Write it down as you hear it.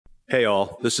Hey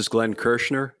all, this is Glenn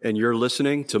Kirshner, and you're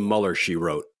listening to Mueller, She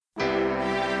Wrote.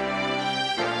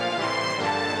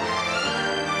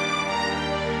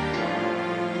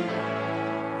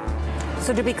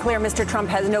 So to be clear, Mr. Trump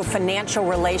has no financial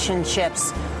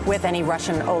relationships with any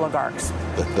Russian oligarchs.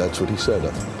 That's what he said.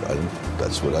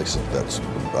 That's what I said. That's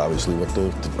obviously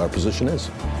what our position is.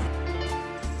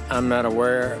 I'm not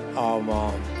aware of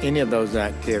any of those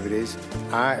activities.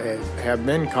 I have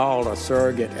been called a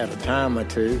surrogate at a time or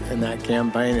two in that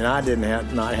campaign, and I did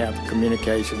not have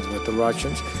communications with the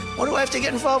Russians. What do I have to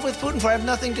get involved with Putin for? I have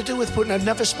nothing to do with Putin. I've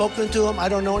never spoken to him. I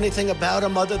don't know anything about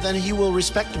him other than he will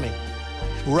respect me.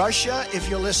 Russia, if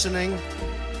you're listening,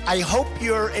 I hope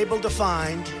you're able to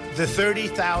find the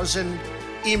 30,000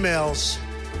 emails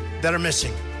that are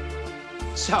missing.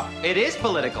 So, it is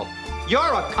political.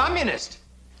 You're a communist.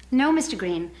 No, Mr.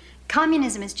 Green.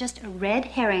 Communism is just a red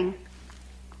herring.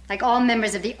 Like all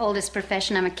members of the oldest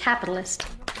profession, I'm a capitalist.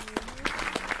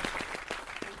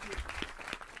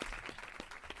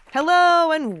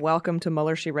 Hello and welcome to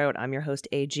Mueller, She Wrote. I'm your host,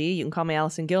 AG. You can call me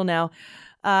Allison Gill now.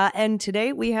 And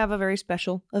today we have a very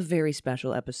special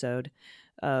episode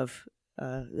of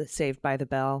Saved by the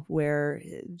Bell, where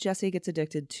Jesse gets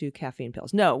addicted to caffeine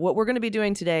pills. No, what we're going to be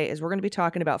doing today is we're going to be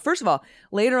talking about, first of all,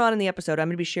 later on in the episode, I'm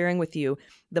going to be sharing with you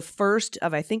the first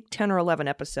of, I think, 10 or 11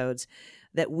 episodes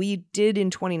that we did in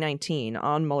 2019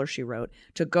 on Mueller, She Wrote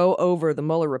to go over the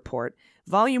Mueller report,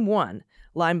 volume 1,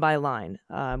 line by line,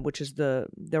 which is the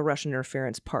Russian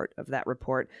interference part of that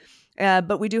report.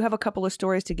 But we do have a couple of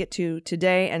stories to get to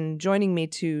today, and joining me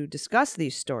to discuss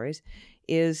these stories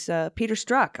is Peter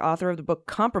Strzok, author of the book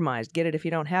Compromised. Get it if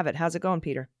you don't have it. How's it going,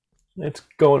 Peter? It's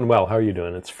going well. How are you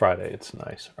doing? It's Friday. It's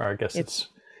nice. Or I guess it's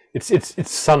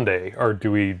Sunday. Or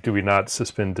do we not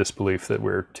suspend disbelief that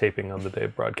we're taping on the day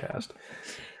of broadcast?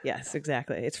 Yes,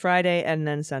 exactly. It's Friday and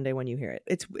then Sunday when you hear it.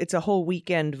 It's a whole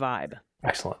weekend vibe.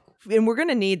 Excellent. And we're going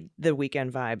to need the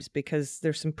weekend vibes because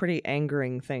there's some pretty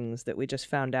angering things that we just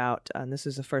found out. And this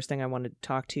is the first thing I wanted to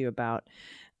talk to you about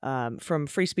from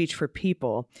Free Speech for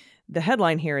People. The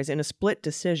headline here is, in a split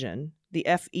decision, the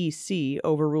FEC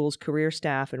overrules career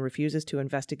staff and refuses to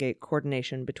investigate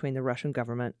coordination between the Russian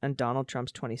government and Donald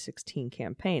Trump's 2016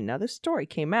 campaign. Now, this story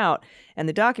came out and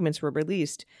the documents were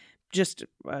released just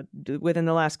within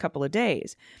the last couple of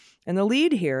days. And the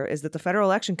lead here is that the Federal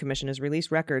Election Commission has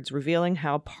released records revealing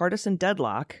how partisan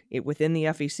deadlock within the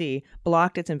FEC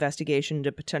blocked its investigation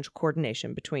into potential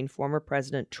coordination between former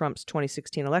President Trump's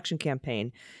 2016 election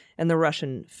campaign and the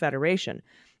Russian Federation.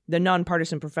 The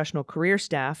nonpartisan professional career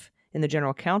staff in the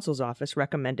General Counsel's office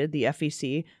recommended the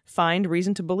FEC find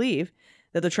reason to believe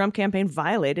that the Trump campaign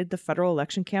violated the Federal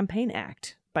Election Campaign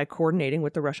Act by coordinating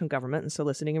with the Russian government and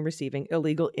soliciting and receiving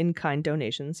illegal in-kind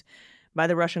donations by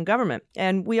the Russian government.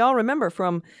 And we all remember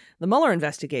from the Mueller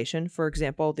investigation, for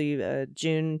example, the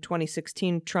June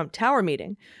 2016 Trump Tower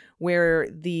meeting, where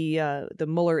the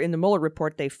Mueller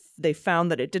report they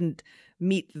found that it didn't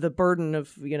meet the burden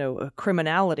of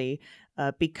criminality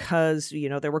because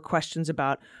there were questions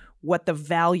about what the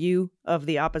value of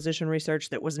the opposition research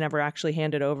that was never actually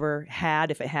handed over had,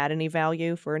 if it had any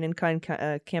value for an in-kind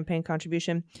campaign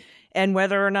contribution, and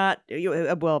whether or not,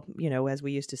 as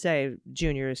we used to say,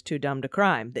 Junior is too dumb to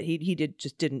crime, that he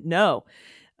didn't know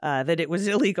that it was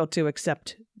illegal to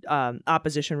accept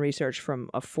opposition research from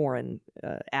a foreign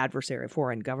adversary, a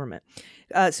foreign government.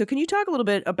 So can you talk a little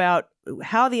bit about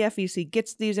how the FEC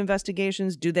gets these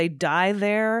investigations? Do they die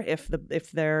there if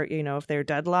they're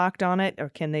deadlocked on it, or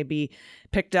can they be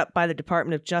picked up by the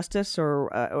Department of Justice,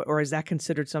 or is that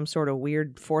considered some sort of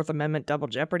weird Fourth Amendment double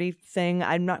jeopardy thing?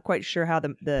 I'm not quite sure how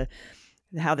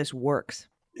how this works.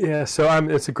 Yeah, so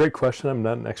it's a great question. I'm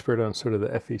not an expert on sort of the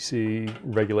FEC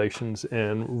regulations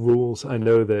and rules. I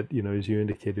know that, as you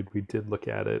indicated, we did look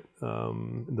at it.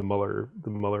 The Mueller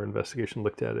investigation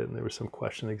looked at it, and there was some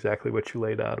question exactly what you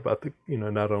laid out about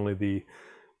not only the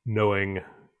knowing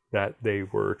that they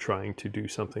were trying to do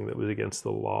something that was against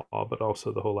the law, but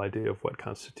also the whole idea of what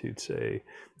constitutes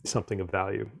something of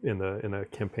value in a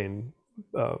campaign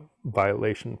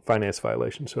violation, finance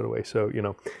violation sort of way. So,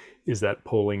 is that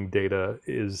polling data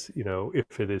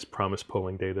if it is promised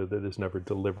polling data that is never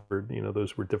delivered,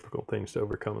 those were difficult things to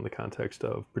overcome in the context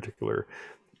of particular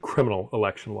criminal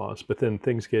election laws. But then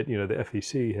things get, the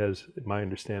FEC has, in my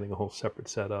understanding, a whole separate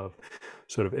set of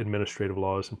sort of administrative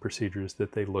laws and procedures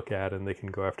that they look at, and they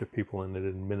can go after people in an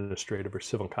administrative or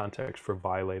civil context for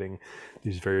violating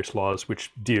these various laws, which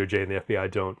DOJ and the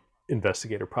FBI don't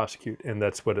investigate or prosecute. And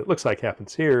that's what it looks like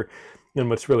happens here. And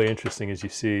what's really interesting is you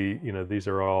see, these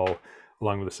are all,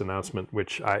 along with this announcement,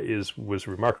 which was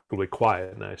remarkably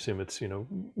quiet, and I assume it's,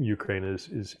 Ukraine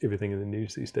is everything in the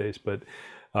news these days, but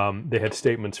they had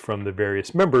statements from the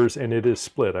various members, and it is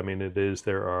split. I mean,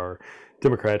 there are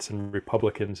Democrats and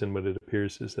Republicans, and what it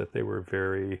appears is that they were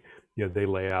very, they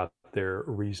lay out their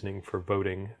reasoning for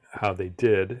voting how they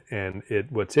did. And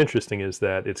what's interesting is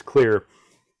that it's clear.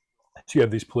 So you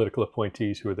have these political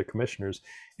appointees who are the commissioners,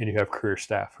 and you have career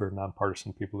staff who are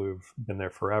nonpartisan people who have been there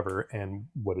forever. And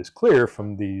what is clear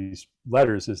from these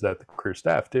letters is that the career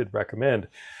staff did recommend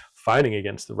fighting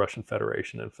against the Russian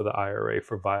Federation and for the IRA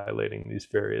for violating these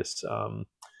various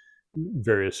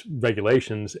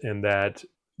regulations, and that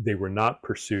they were not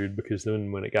pursued because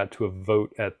then when it got to a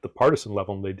vote at the partisan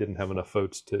level, they didn't have enough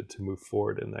votes to move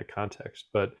forward in that context.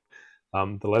 But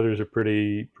the letters are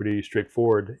pretty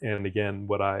straightforward. And again,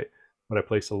 what I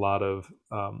place a lot of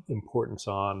importance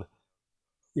on,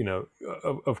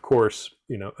 of course,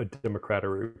 a Democrat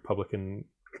or a Republican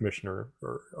commissioner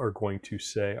are going to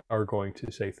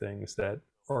say things that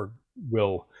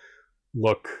will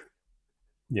look,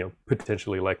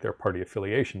 potentially like their party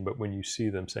affiliation. But when you see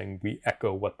them saying, we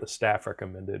echo what the staff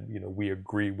recommended, we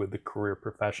agree with the career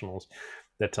professionals,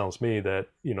 that tells me that,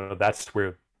 that's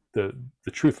where the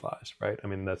truth lies, right? I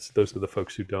mean, those are the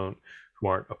folks who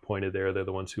aren't appointed there. They're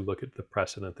the ones who look at the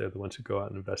precedent. They're the ones who go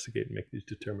out and investigate and make these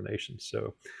determinations.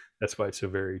 So that's why it's so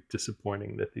very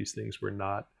disappointing that these things were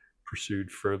not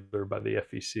pursued further by the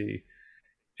FEC.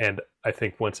 And I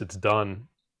think once it's done,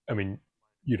 I mean,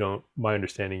 my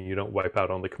understanding, you don't wipe out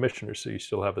on the commissioners, so you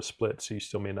still have a split. So you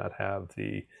still may not have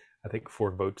the, I think,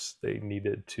 4 votes they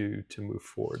needed to move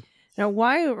forward. Now,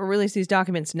 why release these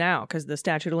documents now? Because the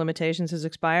statute of limitations has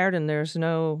expired and there's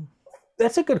no...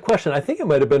 That's a good question. I think it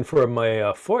might have been for my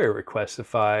FOIA request,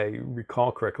 if I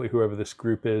recall correctly, whoever this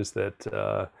group is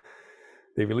that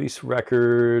they release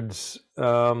records,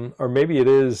 or maybe it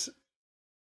is,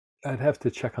 I'd have to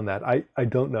check on that. I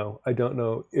don't know. I don't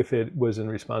know if it was in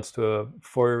response to a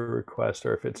FOIA request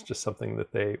or if it's just something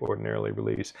that they ordinarily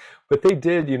release. But they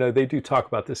did, they do talk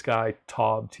about this guy,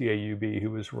 Taub, T-A-U-B,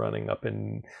 who was running up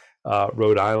in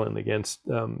Rhode Island against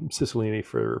Cicilline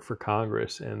for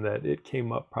Congress, and that it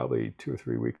came up probably 2 or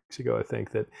 3 weeks ago, I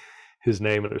think, that his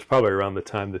name, and it was probably around the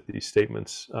time that these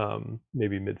statements,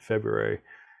 maybe mid-February,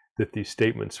 that these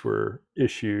statements were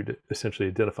issued, essentially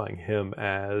identifying him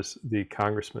as the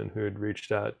congressman who had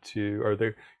reached out to, or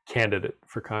the candidate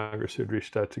for Congress who had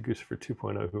reached out to Guccifer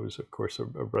 2.0, who was, of course, a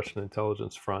Russian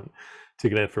intelligence front, to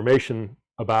get information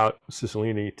about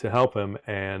Cicilline to help him.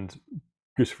 And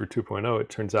Guccifer 2.0, it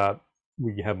turns out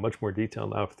we have much more detail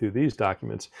now through these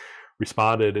documents,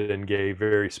 responded and gave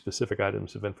very specific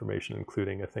items of information,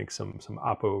 including, I think, some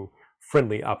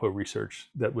friendly Oppo research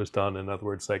that was done. In other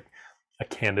words, like a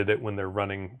candidate, when they're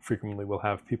running, frequently will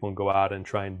have people go out and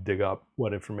try and dig up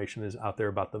what information is out there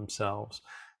about themselves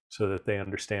so that they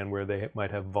understand where they might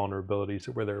have vulnerabilities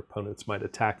or where their opponents might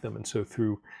attack them. And so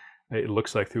it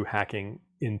looks like through hacking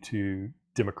into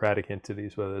democratic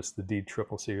entities, whether it's the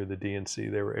DCCC or the DNC,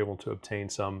 they were able to obtain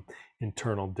some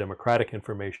internal democratic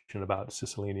information about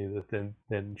Cicilline that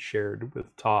then shared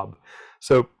with Taub.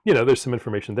 So, there's some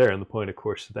information there. And the point, of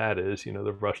course, of that is, the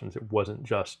Russians, it wasn't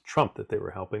just Trump that they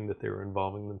were helping, that they were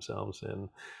involving themselves in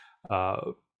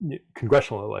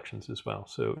congressional elections as well.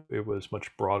 So it was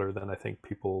much broader than I think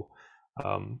people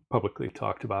publicly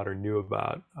talked about or knew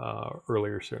about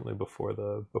earlier, certainly before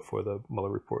the Mueller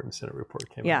report and Senate report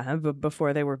came out. Yeah,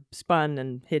 before they were spun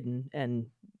and hidden and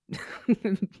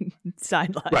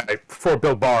sidelined. Right, before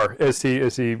Bill Barr, as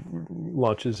he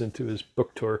launches into his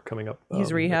book tour coming up.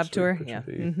 His rehab tour, yeah.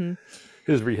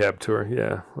 His rehab tour,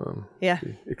 yeah. Yeah.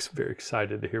 Very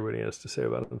excited to hear what he has to say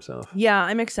about himself. Yeah,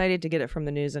 I'm excited to get it from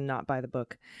the news and not buy the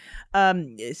book.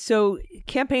 So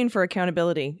Campaign for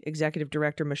Accountability Executive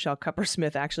Director Michelle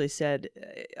Cuppersmith actually said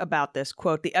about this,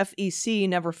 quote, "The FEC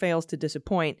never fails to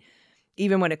disappoint.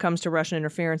 Even when it comes to Russian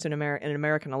interference in an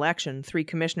American election, 3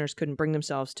 commissioners couldn't bring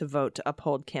themselves to vote to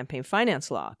uphold campaign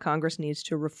finance law. Congress needs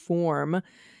to reform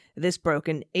this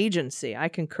broken agency." I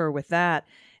concur with that.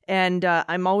 And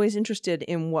I'm always interested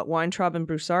in what Weintraub and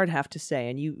Broussard have to say.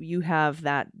 And you have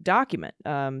that document.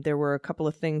 There were a couple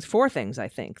of things, 4 things, I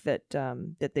think,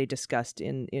 that they discussed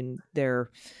in their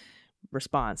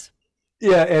response.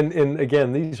 Yeah, and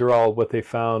again, these are all what they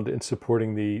found in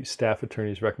supporting the staff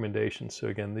attorney's recommendations. So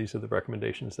again, these are the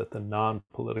recommendations that the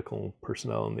non-political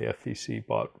personnel in the FEC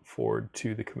brought forward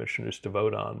to the commissioners to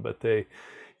vote on. But they,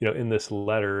 in this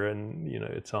letter, and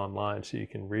it's online so you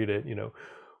can read it,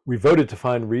 we voted to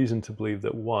find reason to believe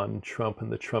that 1, Trump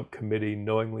and the Trump Committee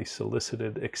knowingly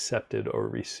solicited, accepted, or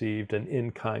received an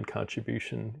in-kind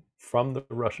contribution from the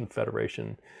Russian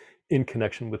Federation in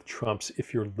connection with Trump's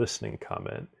 "if you're listening"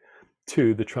 comment.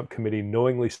 2, the Trump Committee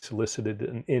knowingly solicited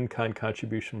an in-kind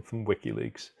contribution from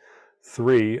WikiLeaks.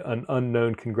 3, an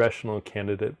unknown congressional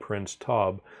candidate, Prince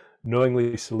Taub,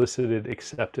 knowingly solicited,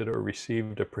 accepted, or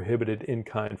received a prohibited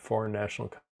in-kind foreign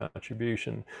national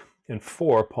contribution. And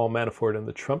 4, Paul Manafort and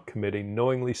the Trump Committee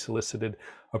knowingly solicited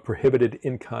a prohibited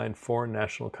in-kind foreign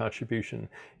national contribution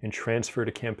and transferred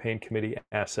a campaign committee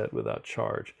asset without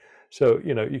charge. So,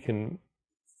 you can,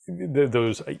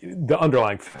 the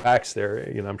underlying facts there,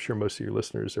 I'm sure most of your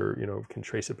listeners are, can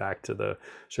trace it back to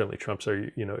certainly Trump's,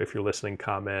 if you're listening,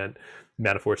 comment,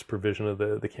 Manafort's provision of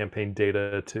the campaign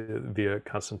data via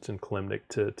Konstantin Kilimnik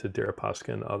to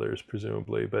Deripaska and others,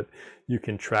 presumably. But you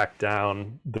can track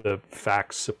down the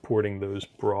facts supporting those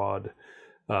broad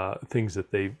things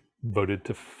that they voted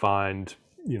to find,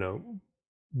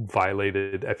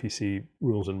 violated FEC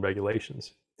rules and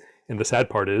regulations. And the sad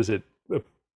part is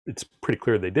it's pretty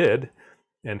clear they did,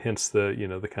 and hence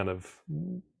the kind of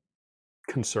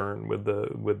concern with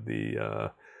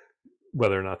the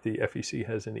whether or not the FEC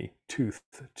has any tooth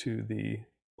to the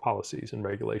policies and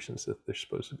regulations that they're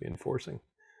supposed to be enforcing.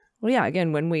 Well, yeah,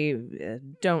 again, when we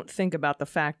don't think about the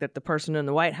fact that the person in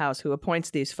the White House who appoints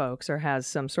these folks or has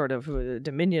some sort of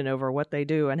dominion over what they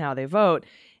do and how they vote,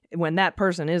 when that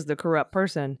person is the corrupt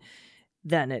person,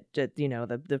 then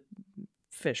the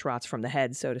fish rots from the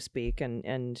head, so to speak.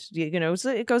 And so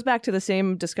it goes back to the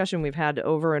same discussion we've had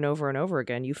over and over and over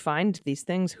again. You find these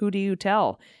things, who do you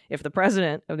tell if the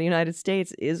president of the United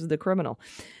States is the criminal?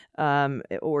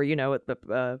 Or,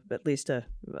 at least a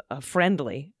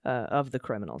friendly of the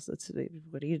criminals.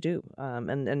 What do you do?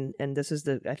 And this is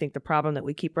I think the problem that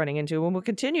we keep running into and we'll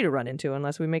continue to run into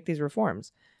unless we make these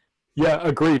reforms. Yeah,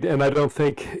 agreed. And I don't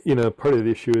think, part of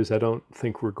the issue is I don't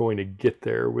think we're going to get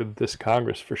there with this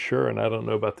Congress for sure. And I don't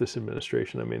know about this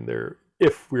administration. I mean,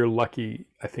 if we're lucky,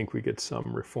 I think we get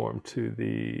some reform to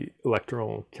the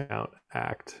Electoral Count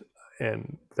Act.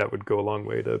 And that would go a long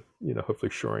way to,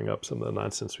 hopefully shoring up some of the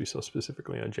nonsense we saw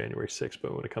specifically on January 6th.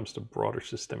 But when it comes to broader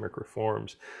systemic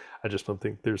reforms, I just don't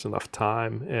think there's enough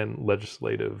time and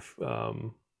legislative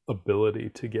ability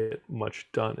to get much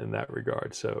done in that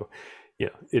regard. So,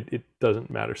 it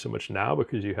doesn't matter so much now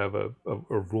because you have a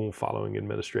rule-following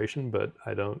administration, but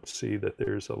I don't see that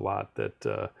there's a lot that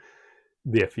the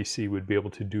FEC would be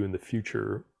able to do in the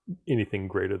future, anything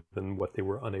greater than what they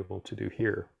were unable to do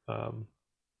here,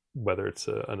 whether it's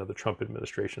another Trump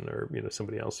administration or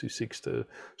somebody else who seeks to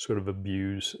sort of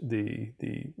abuse the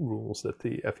rules that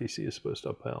the FEC is supposed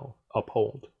to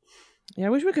uphold. Yeah, I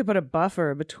wish we could put a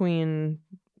buffer between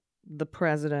the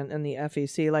president and the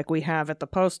FEC, like we have at the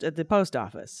post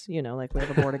office. Like we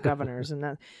have a board of governors,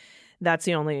 and that's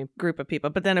the only group of people.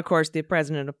 But then, of course, the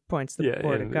president appoints the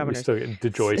board of governors.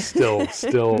 DeJoy's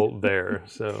still there.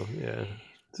 So yeah.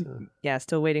 Yeah,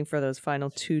 still waiting for those final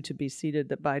 2 to be seated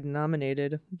that Biden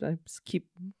nominated. I just keep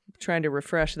trying to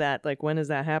refresh that. Like, when is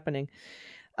that happening?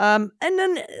 And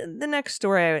then the next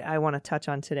story I want to touch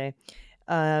on today,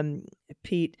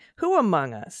 Pete, who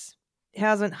among us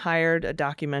hasn't hired a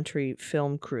documentary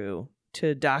film crew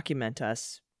to document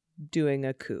us doing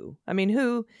a coup? I mean,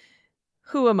 who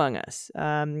among us?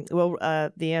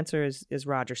 The answer is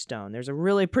Roger Stone. There's a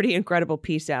really pretty incredible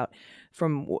piece out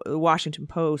from the Washington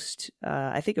Post,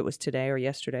 I think it was today or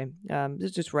yesterday, this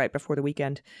is just right before the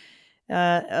weekend,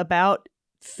 about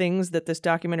things that this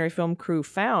documentary film crew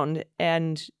found.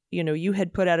 And, you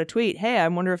had put out a tweet, hey, I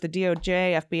wonder if the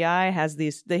DOJ, FBI has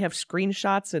they have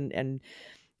screenshots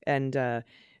and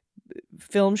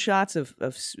film shots of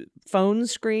phone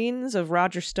screens of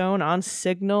Roger Stone on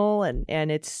Signal,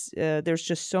 and it's there's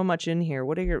just so much in here.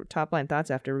 What are your top line thoughts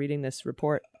after reading this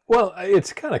report? Well,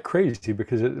 it's kind of crazy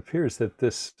because it appears that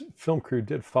this film crew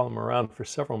did follow him around for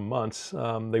several months.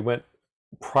 They went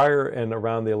prior and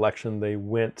around the election. They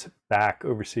went back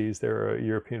overseas. They're a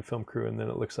European film crew, and then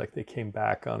it looks like they came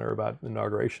back on or about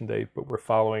inauguration date. But we're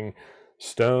following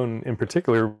Stone in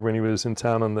particular when he was in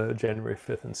town on the January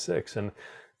 5th and 6th. And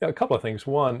a couple of things.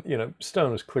 One,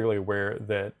 Stone was clearly aware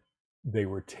that they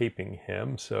were taping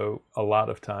him. So a lot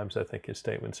of times I think his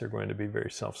statements are going to be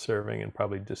very self-serving and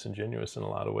probably disingenuous in a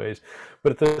lot of ways.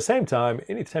 But at the same time,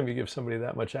 anytime you give somebody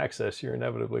that much access, you're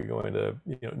inevitably going to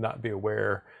not be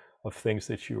aware of things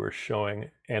that you are showing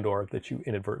and or that you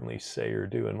inadvertently say or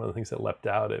do. And one of the things that leapt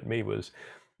out at me was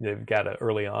they've got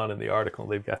early on in the article,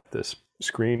 they've got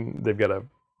a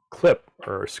clip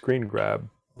or a screen grab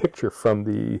picture from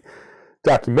the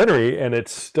documentary, and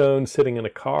it's Stone sitting in a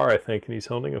car, I think, and he's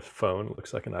holding a phone. It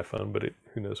looks like an iPhone, but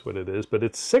who knows what it is. But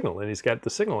it's Signal, and he's got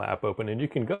the Signal app open, and you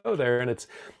can go there, and it's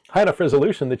high enough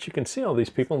resolution that you can see all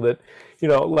these people that,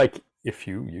 like if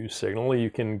you use Signal, you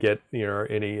can get,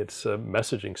 it's a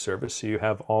messaging service. So you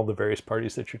have all the various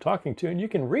parties that you're talking to and you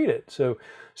can read it. So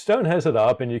Stone has it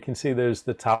up and you can see there's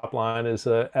the top line is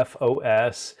a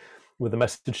FOS with a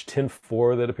message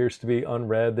 10-4 that appears to be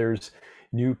unread. There's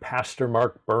new Pastor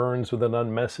Mark Burns with an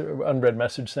unread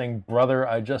message saying, "Brother,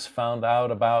 I just found out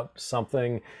about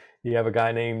something." You have a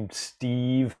guy named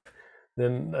Steve,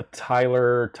 then a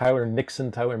Tyler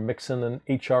Mixon, an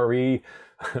HRE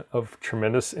of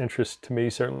tremendous interest to me,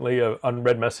 certainly. An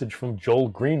unread message from Joel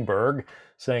Greenberg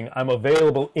saying, "I'm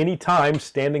available anytime,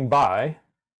 standing by."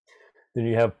 Then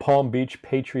you have Palm Beach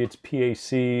Patriots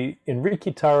PAC,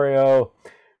 Enrique Tarrio,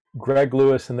 Greg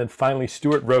Lewis, and then finally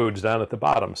Stuart Rhodes down at the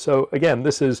bottom. So again,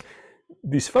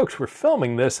 these folks were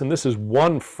filming this, and this is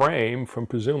one frame from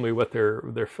presumably what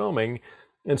they're filming.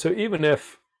 And so even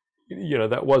if,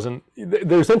 that wasn't,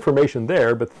 there's information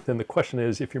there, but then the question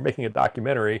is, if you're making a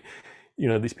documentary,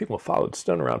 these people have followed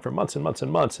Stone around for months and months and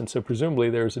months. And so presumably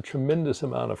there's a tremendous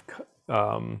amount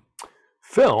of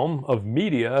film, of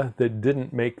media that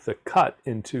didn't make the cut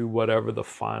into whatever the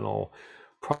final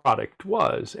product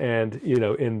was. And,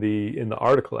 in the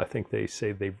article, I think they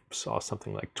say they saw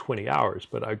something like 20 hours,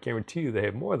 but I guarantee you they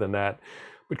have more than that.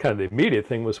 But kind of the immediate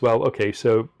thing was, well, okay,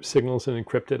 so Signal's an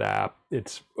encrypted app.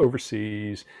 It's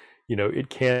overseas. It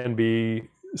can be,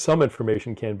 some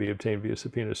information can be obtained via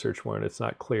subpoena search warrant. It's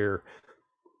not clear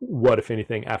what, if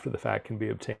anything, after the fact can be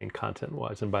obtained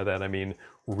content-wise. And by that, I mean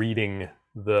reading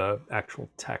the actual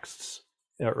texts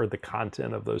or the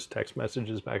content of those text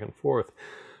messages back and forth.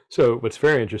 So what's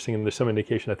very interesting, and there's some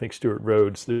indication, I think Stuart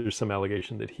Rhodes, there's some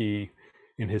allegation that he,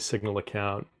 in his Signal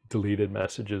account, deleted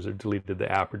messages or deleted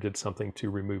the app or did something to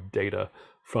remove data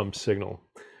from Signal.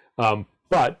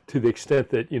 But to the extent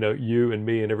that, you and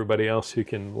me and everybody else who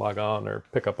can log on or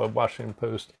pick up a Washington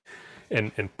Post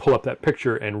and pull up that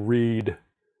picture and read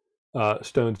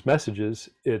Stone's messages,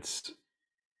 it's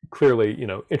clearly,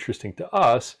 interesting to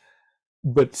us.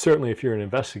 But certainly if you're an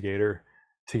investigator,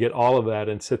 to get all of that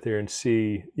and sit there and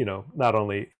see, not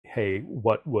only, hey,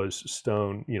 what was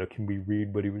Stone, can we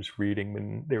read what he was reading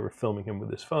when they were filming him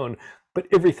with his phone, but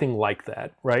everything like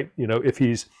that, right? If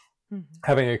he's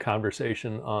having a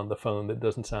conversation on the phone that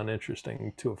doesn't sound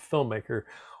interesting to a filmmaker,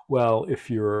 well, if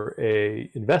you're a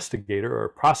investigator or a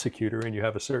prosecutor and you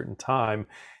have a certain time,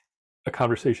 a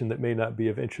conversation that may not be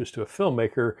of interest to a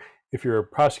filmmaker, if you're a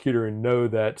prosecutor and know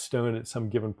that Stone at some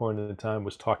given point in time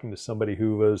was talking to somebody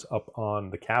who was up on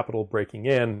the Capitol breaking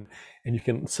in, and you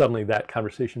can suddenly, that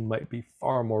conversation might be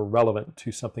far more relevant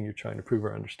to something you're trying to prove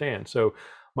or understand. So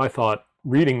my thought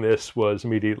reading this was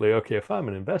immediately, okay, if I'm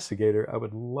an investigator, I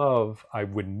would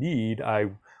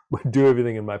do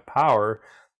everything in my power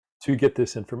to get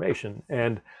this information.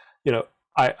 And,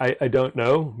 I don't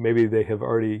know, maybe they have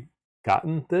already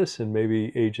gotten this, and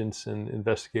maybe agents and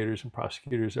investigators and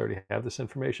prosecutors already have this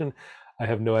information. I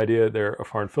have no idea. They're a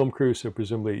foreign film crew, so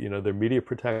presumably, there are media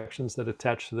protections that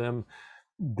attach to them.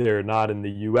 They're not in the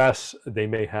US. They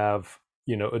may have,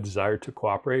 a desire to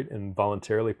cooperate and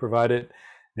voluntarily provide it.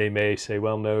 They may say,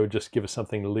 well, no, just give us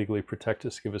something to legally protect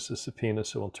us, give us a subpoena,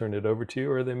 so we'll turn it over to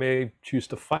you. Or they may choose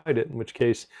to fight it, in which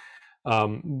case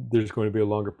there's going to be a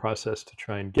longer process to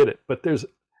try and get it. But there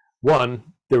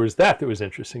was that was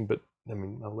interesting, but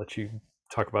I'll let you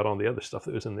talk about all the other stuff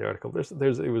that was in the article.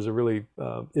 It was a really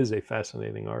is a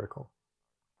fascinating article.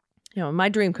 My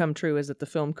dream come true is that the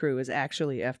film crew is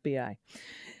actually FBI.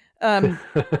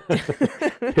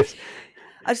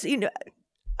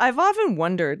 I've often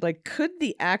wondered, could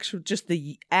the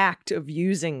act of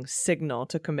using Signal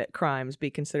to commit crimes be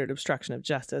considered obstruction of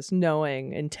justice,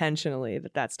 knowing intentionally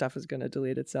that stuff is going to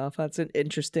delete itself? That's an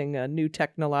interesting new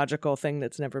technological thing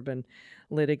that's never been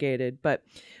litigated. But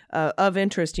of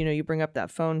interest, you bring up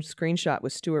that phone screenshot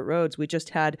with Stuart Rhodes. We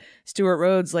just had Stuart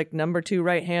Rhodes, number 2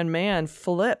 right-hand man,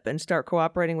 flip and start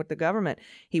cooperating with the government.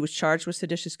 He was charged with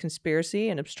seditious conspiracy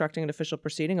and obstructing an official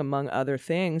proceeding, among other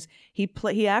things. He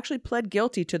actually pled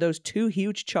guilty to those 2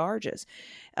 huge charges,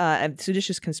 and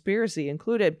seditious conspiracy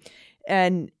included,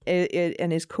 and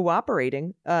is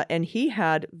cooperating. And he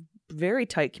had very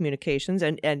tight communications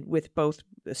and with both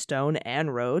Stone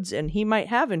and Rhodes, and he might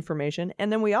have information.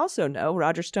 And then we also know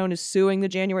Roger Stone is suing the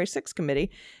January 6th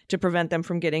committee to prevent them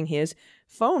from getting his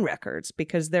phone records,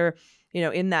 because they're,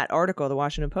 in that article, the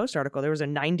Washington Post article, there was a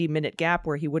 90-minute gap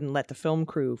where he wouldn't let the film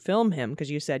crew film him because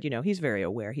you said, he's very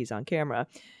aware he's on camera.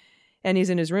 And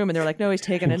he's in his room, and they're like, no, he's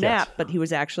taking a nap, but he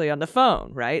was actually on the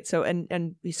phone, right? So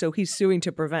so he's suing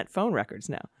to prevent phone records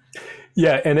now.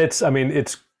 Yeah, and it's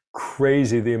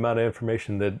crazy the amount of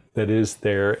information that is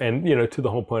there. And, to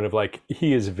the whole point of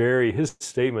his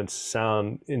statements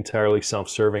sound entirely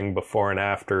self-serving before and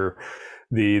after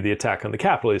the attack on the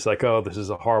Capitol. He's like, oh, this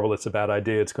is it's a bad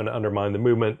idea. It's going to undermine the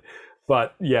movement.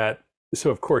 But yet, so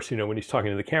of course, when he's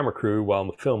talking to the camera crew while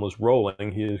the film was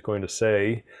rolling, he is going to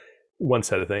say one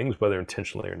set of things, whether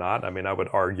intentionally or not. I mean, I would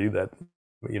argue that,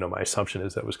 my assumption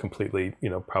is that was completely,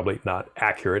 probably not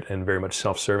accurate and very much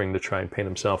self-serving to try and paint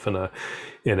himself in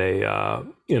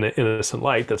an innocent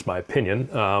light. That's my opinion.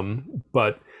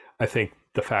 But I think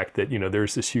the fact that,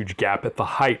 there's this huge gap at the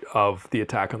height of the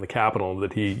attack on the Capitol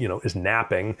that he, is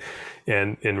napping.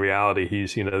 And in reality,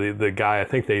 he's, the guy, I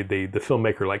think the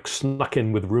filmmaker like snuck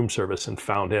in with room service and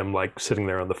found him like sitting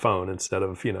there on the phone instead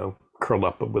of, curled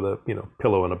up with a,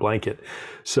 pillow and a blanket.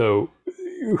 So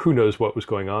who knows what was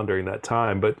going on during that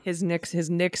time, but his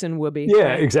nicks and whoopee.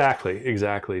 Yeah, exactly.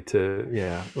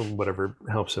 To whatever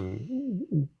helps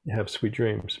him have sweet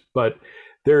dreams. But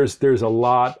there's a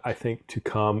lot, I think, to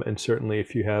come, and certainly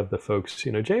if you have the folks,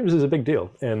 James is a big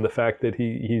deal, and the fact that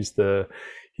he's the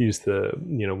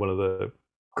one of the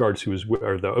guards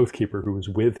or the oath keeper who was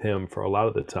with him for a lot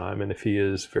of the time, and if he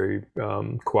is very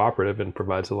cooperative and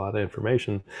provides a lot of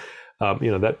information,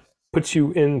 that puts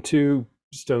you into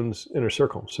Stone's inner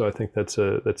circle. So I think that's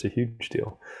a huge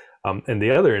deal. And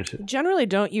the other generally,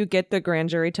 don't you get the grand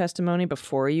jury testimony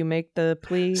before you make the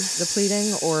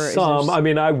pleading, or some? I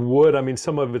mean, I would. I mean,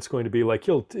 some of it's going to be like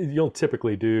you'll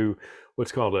typically do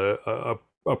what's called a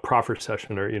proffer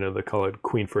session, or they call it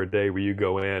Queen for a Day, where you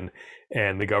go in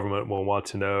and the government will want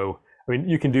to know. I mean,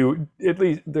 you can do, at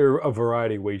least there are a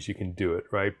variety of ways you can do it,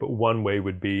 right? But one way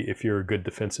would be, if you're a good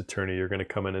defense attorney, you're going to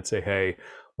come in and say, hey,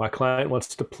 my client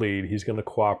wants to plead, he's going to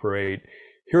cooperate.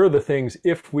 Here are the things,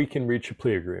 if we can reach a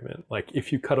plea agreement, like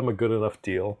if you cut him a good enough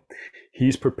deal,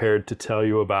 he's prepared to tell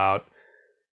you about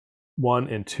 1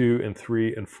 and 2 and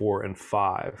 3 and 4 and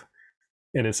 5.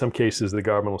 And in some cases, the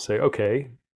government will say, okay,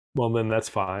 well, then that's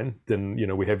fine. Then,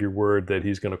 we have your word that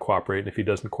he's going to cooperate. And if he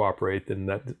doesn't cooperate, then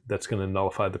that's going to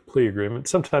nullify the plea agreement.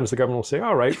 Sometimes the government will say,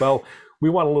 all right, well, we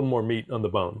want a little more meat on the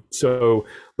bone. So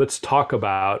let's talk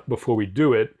about, before we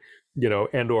do it,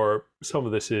 and or some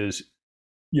of this is,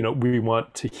 we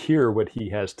want to hear what he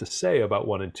has to say about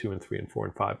 1 and 2 and 3 and 4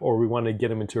 and 5, or we want to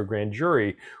get him into a grand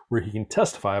jury where he can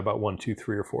testify about 1, 2,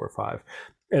 3, or 4 or 5.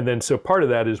 And then, so part of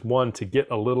that is, one, to get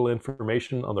a little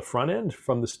information on the front end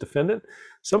from this defendant.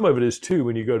 Some of it is, too,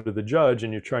 when you go to the judge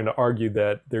and you're trying to argue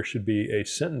that there should be a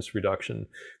sentence reduction,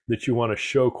 that you want to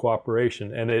show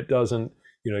cooperation. And it doesn't,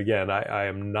 again, I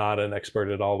am not an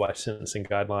expert at all by sentencing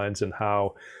guidelines and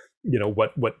how,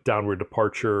 what downward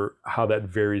departure, how that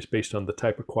varies based on the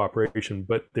type of cooperation.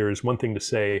 But there is one thing to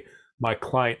say, my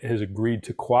client has agreed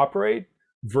to cooperate,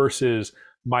 versus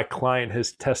my client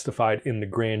has testified in the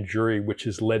grand jury, which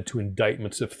has led to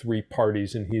indictments of 3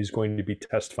 parties, and he's going to be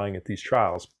testifying at these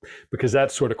trials, because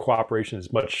that sort of cooperation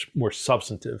is much more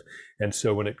substantive. And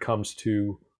so when it comes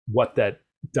to what that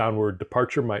downward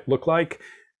departure might look like,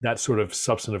 that sort of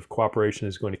substantive cooperation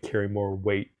is going to carry more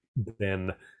weight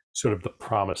than sort of the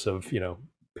promise of,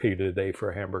 pay today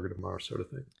for a hamburger tomorrow sort of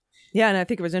thing. Yeah, and I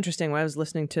think it was interesting when I was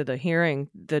listening to the hearing,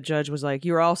 the judge was like,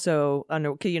 you're also under,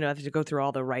 have to go through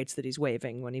all the rights that he's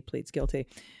waiving when he pleads guilty.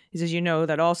 He says,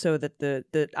 that also that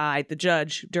the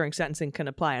judge during sentencing can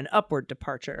apply an upward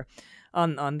departure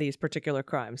on these particular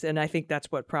crimes. And I think that's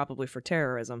what probably for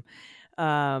terrorism,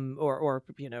 or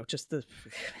just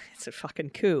it's a fucking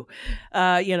coup,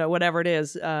 whatever it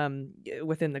is,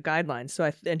 within the guidelines.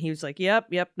 So and he was like, yep,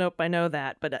 nope, I know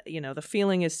that. But, the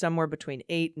feeling is somewhere between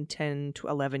 8 and 10 to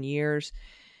 11 years,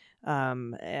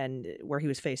 and where he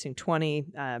was facing 20,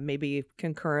 maybe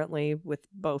concurrently with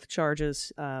both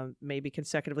charges, maybe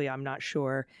consecutively. I'm not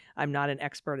sure. I'm not an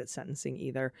expert at sentencing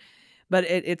either. But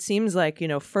it seems like,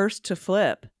 first to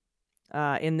flip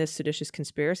in this seditious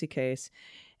conspiracy case.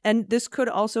 And this could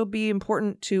also be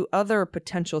important to other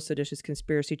potential seditious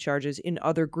conspiracy charges in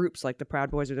other groups like the Proud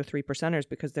Boys or the Three Percenters,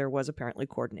 because there was apparently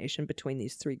coordination between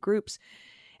these 3 groups.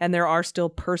 And there are still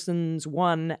persons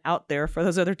one out there for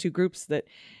those other 2 groups that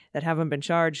haven't been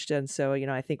charged. And so,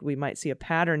 I think we might see a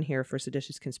pattern here for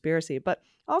seditious conspiracy. But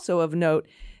also of note,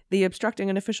 the obstructing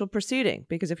an official proceeding,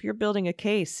 because if you're building a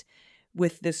case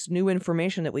with this new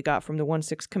information that we got from the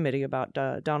 1-6 committee about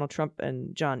Donald Trump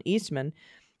and John Eastman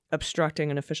obstructing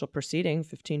an official proceeding,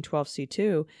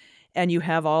 1512C2, and you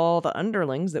have all the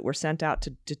underlings that were sent out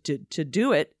to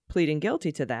do it, pleading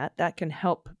guilty to that can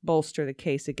help bolster the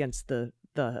case against the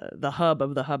hub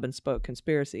of the hub and spoke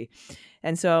conspiracy.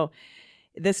 And so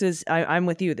this is, I'm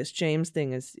with you. This James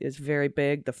thing is very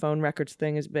big. The phone records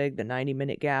thing is big. The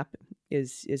 90-minute gap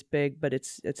is big, but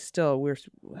it's still going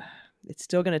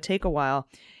to take a while.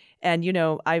 And,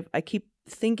 I keep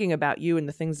thinking about you and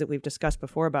the things that we've discussed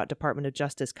before about Department of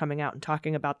Justice coming out and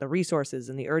talking about the resources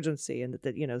and the urgency and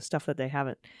the stuff that they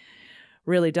haven't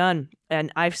really done.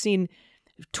 And I've seen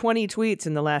 20 tweets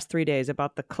in the last 3 days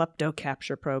about the klepto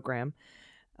capture program,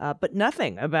 but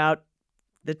nothing about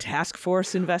the task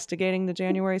force investigating the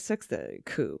January 6th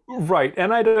coup. Right.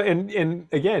 And I don't, and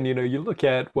again, you look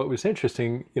at what was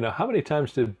interesting, how many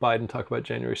times did Biden talk about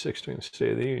January 6th during the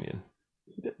State of the Union?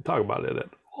 He didn't talk about it at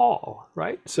all,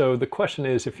 right? So the question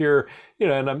is, if you're,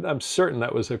 and I'm certain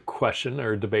that was a question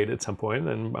or a debate at some point,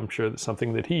 and I'm sure that's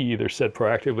something that he either said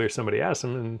proactively or somebody asked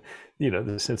him, and,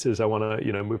 the sense is I want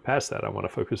to, move past that. I want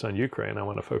to focus on Ukraine. I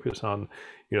want to focus on,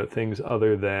 things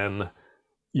other than,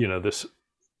 this,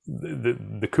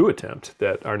 the coup attempt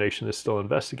that our nation is still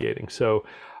investigating. So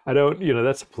I don't,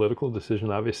 that's a political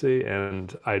decision, obviously.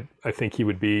 And I think he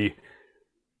would be,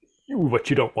 what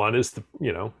you don't want is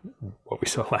what we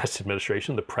saw last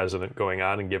administration, the president going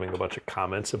on and giving a bunch of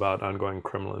comments about ongoing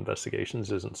criminal investigations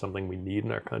isn't something we need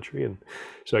in our country. And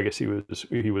so I guess he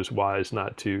was wise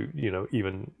not to,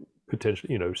 even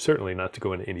potentially, certainly not to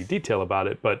go into any detail about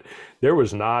it, but there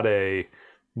was not there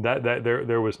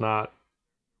was not.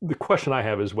 The question I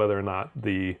have is whether or not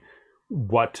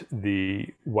what the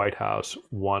White House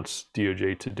wants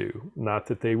DOJ to do. Not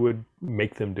that they would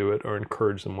make them do it or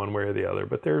encourage them one way or the other,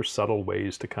 but there are subtle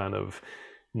ways to kind of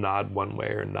nod one way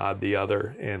or nod the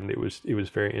other. And it was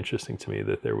very interesting to me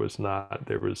that that was not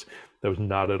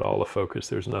at all a focus.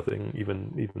 There's nothing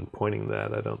even pointing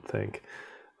that, I don't think.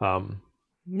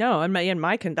 No, and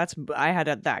I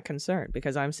had that concern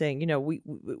because I'm saying,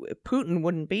 Putin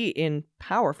wouldn't be in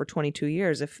power for 22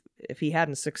 years if he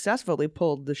hadn't successfully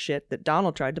pulled the shit that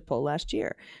Donald tried to pull last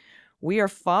year. We are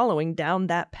following down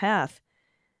that path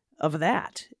of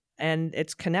that, and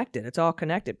it's connected. It's all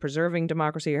connected. Preserving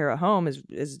democracy here at home is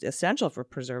essential for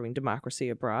preserving democracy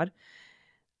abroad.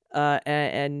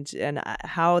 And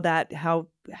how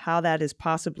that is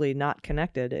possibly not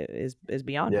connected is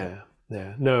beyond me.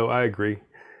 Yeah. No, I agree.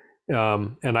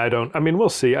 And we'll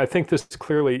see. I think this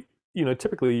clearly,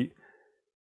 typically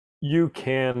you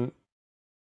can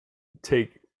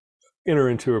enter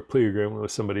into a plea agreement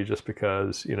with somebody just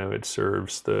because, it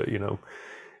serves the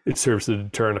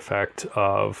deterrent effect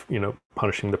of,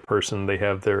 punishing the person. They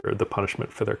have the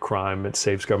punishment for their crime. It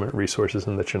saves government resources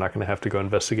and that you're not going to have to go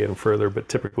investigate them further. But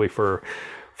typically for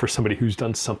somebody who's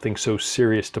done something so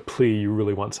serious to plea, you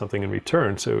really want something in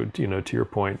return. So, to your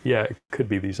point, yeah, it could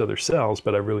be these other cells,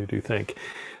 but I really do think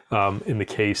in the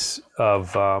case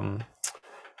of,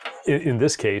 in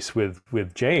this case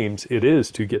with James, it is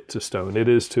to get to Stone. It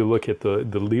is to look at the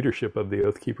leadership of the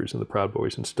Oath Keepers and the Proud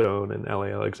Boys in Stone and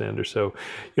L.A. Alexander. So,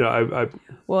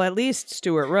 well, at least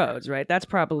Stuart Rhodes, right? That's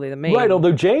probably the main. Right.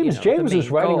 Although James is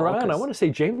riding goal, around. I want to say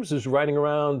James is riding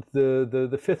around the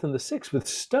 5th and the 6th with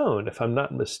Stone, if I'm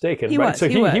not mistaken. He right? was. So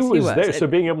he was there. It, so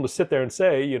being able to sit there and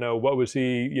say, what was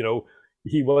he?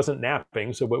 He wasn't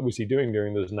napping. So what was he doing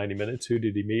during those 90 minutes? Who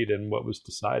did he meet, and what was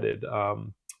decided?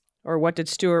 Or what did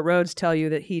Stuart Rhodes tell you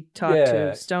that he talked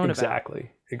to Stone about?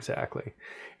 Exactly.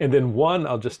 And then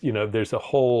I'll just, there's a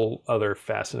whole other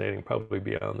fascinating, probably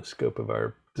beyond the scope of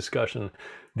our discussion,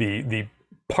 the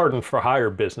pardon for hire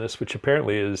business, which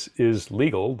apparently is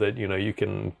legal, that, you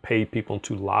can pay people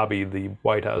to lobby the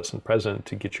White House and president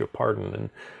to get you a pardon.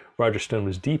 And Roger Stone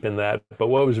was deep in that. But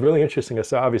what was really interesting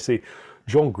is obviously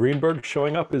Joel Greenberg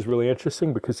showing up is really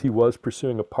interesting because he was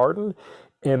pursuing a pardon.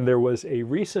 And there was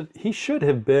he should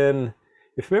have been,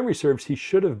 if memory serves, he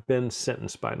should have been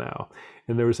sentenced by now.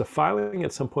 And there was a filing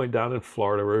at some point down in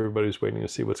Florida where everybody was waiting to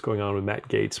see what's going on with Matt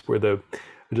Gaetz, where I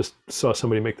just saw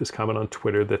somebody make this comment on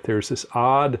Twitter that there's this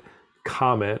odd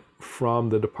comment from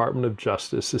the Department of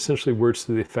Justice, essentially words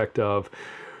to the effect of,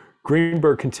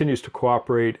 Greenberg continues to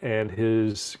cooperate, and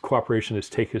his cooperation has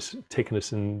taken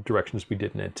us in directions we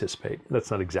didn't anticipate. That's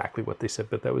not exactly what they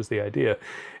said, but that was the idea.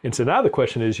 And so now the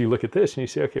question is, you look at this and you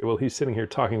say, okay, well, he's sitting here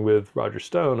talking with Roger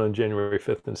Stone on January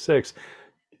 5th and 6th.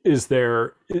 Is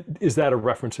that a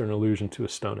reference or an allusion to a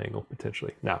Stone angle,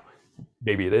 potentially? Now,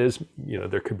 maybe it is.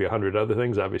 There could be 100 other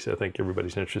things. Obviously, I think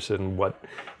everybody's interested in what,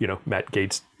 Matt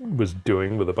Gaetz was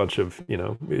doing with a bunch of,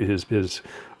 his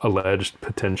alleged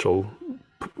potential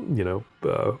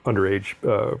underage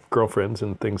girlfriends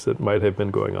and things that might have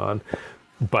been going on.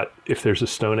 But if there's a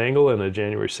Stone angle and a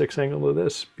January 6th angle of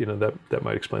this, that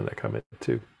might explain that comment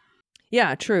too.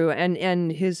 Yeah, true.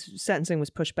 And his sentencing was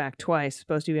pushed back twice,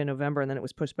 supposed to be in November, and then it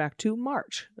was pushed back to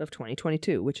March of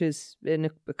 2022, which is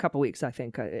in a couple weeks, I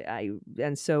think.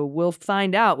 And so we'll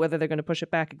find out whether they're going to push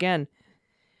it back again.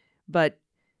 But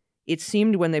it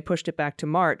seemed when they pushed it back to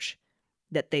March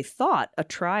that they thought a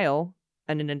trial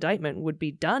and an indictment would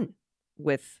be done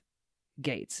with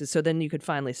Gates. So then you could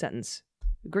finally sentence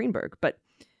Greenberg. But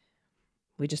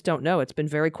we just don't know. It's been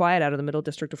very quiet out of the Middle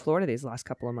District of Florida these last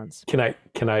couple of months. Can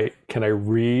I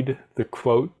read the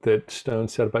quote that Stone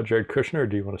said about Jared Kushner, or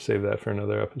do you want to save that for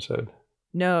another episode?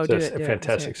 No, so it's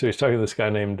fantastic. So he's talking to this guy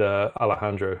named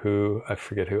Alejandro, who I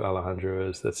forget who Alejandro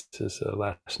is. That's his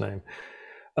last name.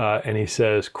 And he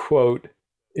says, quote,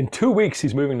 "In 2 weeks,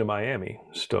 he's moving to Miami,"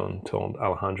 Stone told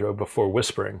Alejandro before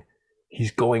whispering,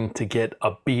 "He's going to get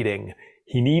a beating.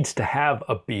 He needs to have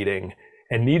a beating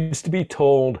and needs to be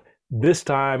told, this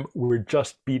time we're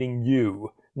just beating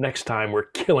you. Next time we're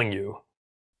killing you."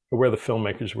 Where the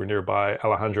filmmakers were nearby,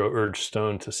 Alejandro urged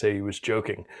Stone to say he was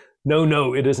joking.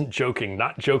 No, it isn't joking.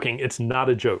 Not joking. It's not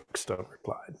a joke," Stone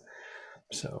replied.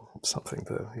 So something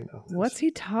to, What's he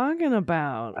talking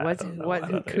about?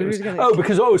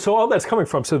 So all that's coming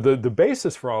from. So the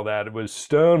basis for all that was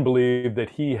Stone believed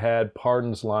that he had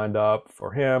pardons lined up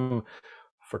for him,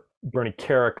 for Bernie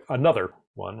Kerik, another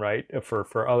one, right,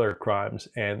 for other crimes,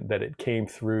 and that it came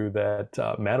through that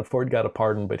Manafort got a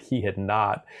pardon, but he had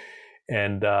not.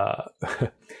 And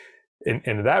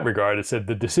in that regard, it said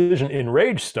the decision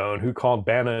enraged Stone, who called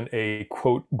Bannon a,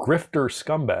 quote, grifter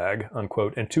scumbag,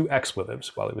 unquote, and 2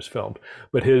 expletives while it was filmed.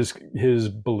 But his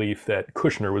belief that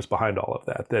Kushner was behind all of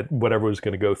that whatever was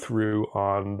going to go through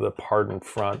on the pardon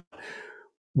front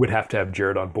would have to have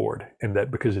Jared on board, and that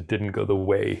because it didn't go the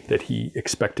way that he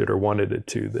expected or wanted it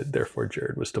to, that therefore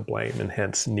Jared was to blame, and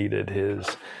hence needed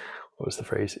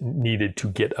needed to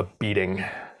get a beating.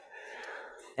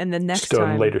 And the next Stone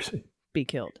time later be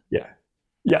killed.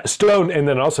 Yeah, Stone, and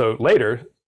then also later,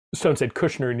 Stone said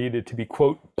Kushner needed to be,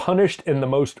 quote, punished in the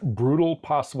most brutal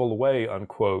possible way,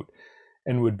 unquote,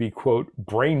 and would be, quote,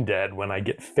 brain dead when I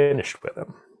get finished with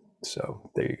him.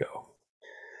 So there you go.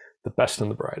 The best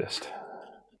and the brightest.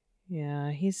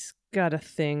 Yeah, he's got a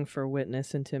thing for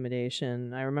witness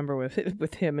intimidation. I remember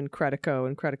with him and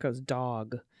Credico's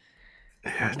dog.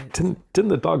 Yeah, didn't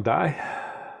the dog die?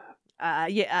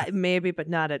 Maybe, but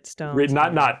not at Stone's.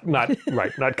 Not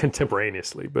right, not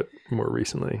contemporaneously, but more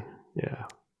recently.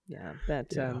 Yeah.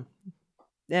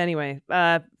 Anyway,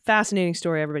 fascinating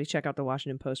story. Everybody check out the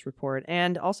Washington Post report,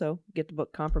 and also get the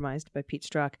book Compromised by Pete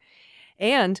Strzok.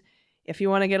 And if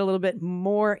you want to get a little bit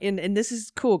more and this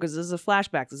is cool because this is a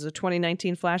flashback. This is a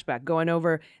 2019 flashback going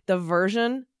over the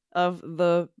version of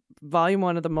the volume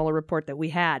 1 of the Mueller report that we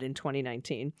had in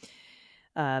 2019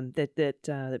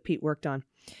 that Pete worked on.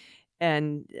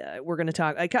 And we're going to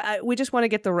talk. We just want to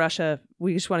get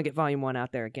we just want to get volume 1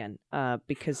 out there again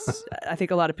because I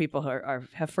think a lot of people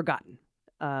have forgotten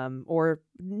or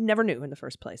never knew in the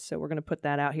first place. So we're going to put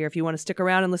that out here. If you want to stick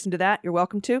around and listen to that, you're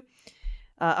welcome to.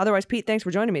 Otherwise, Pete, thanks for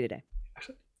joining me today.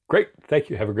 Great. Thank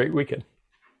you. Have a great weekend.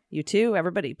 You too.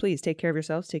 Everybody, please take care of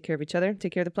yourselves, take care of each other,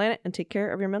 take care of the planet, and take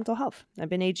care of your mental health. I've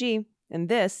been AG, and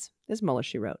this is Mueller,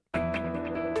 She Wrote.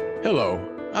 Hello,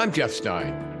 I'm Jeff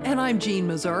Stein. And I'm Jean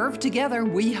Meserve. Together,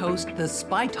 we host the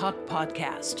Spy Talk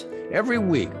podcast. Every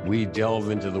week, we delve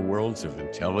into the worlds of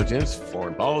intelligence,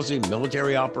 foreign policy,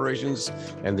 military operations,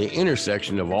 and the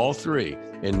intersection of all three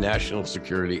in national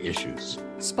security issues.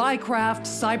 Spycraft,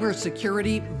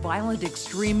 cybersecurity, violent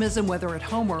extremism, whether at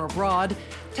home or abroad,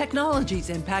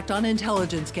 technology's impact on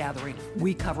intelligence gathering.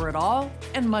 We cover it all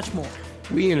and much more.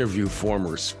 We interview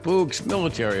former spooks,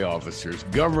 military officers,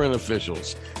 government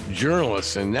officials,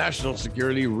 journalists, and national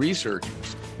security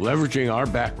researchers, leveraging our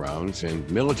backgrounds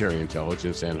in military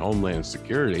intelligence and homeland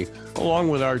security, along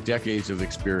with our decades of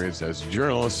experience as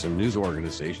journalists and news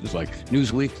organizations like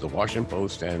Newsweek, The Washington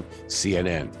Post, and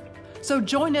CNN. So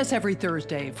join us every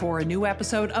Thursday for a new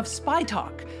episode of Spy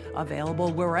Talk,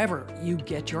 available wherever you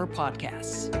get your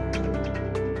podcasts.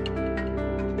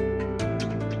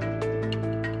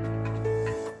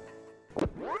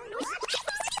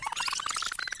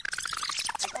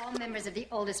 Like all members of the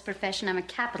oldest profession, I'm a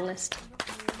capitalist.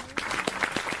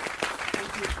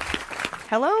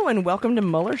 Hello and welcome to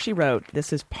Mueller, She Wrote.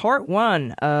 This is part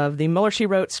 1 of the Mueller, She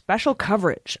Wrote special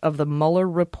coverage of the Mueller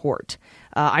report.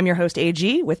 I'm your host,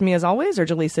 AG. With me, as always, are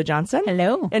Jaleesa Johnson.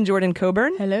 Hello. And Jordan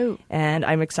Coburn. Hello. And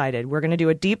I'm excited. We're going to do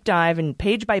a deep dive and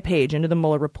page by page into the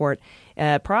Mueller report.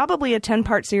 Probably a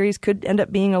 10-part series. Could end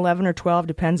up being 11 or 12.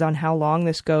 Depends on how long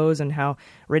this goes and how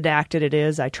redacted it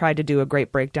is. I tried to do a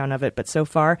great breakdown of it, but so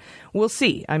far, we'll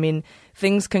see. I mean,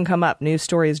 things can come up. News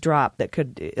stories drop that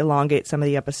could elongate some of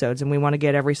the episodes, and we want to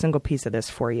get every single piece of this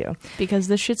for you. Because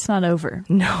this shit's not over.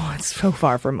 No, it's so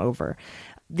far from over.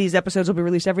 These episodes will be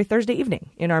released every Thursday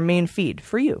evening in our main feed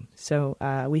for you. So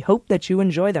we hope that you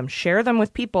enjoy them. Share them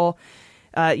with people.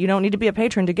 You don't need to be a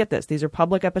patron to get this. These are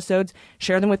public episodes.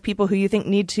 Share them with people who you think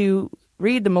need to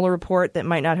read the Mueller report that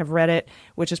might not have read it,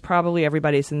 which is probably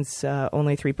everybody, since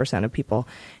only 3% of people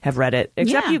have read it,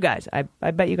 except you guys.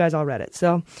 I bet you guys all read it.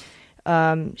 So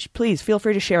please feel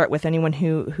free to share it with anyone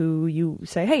who you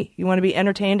say, hey, you want to be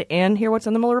entertained and hear what's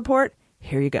on the Mueller report?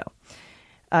 Here you go.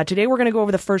 Today we're going to go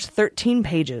over the first 13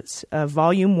 pages of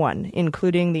Volume 1,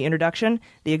 including the introduction,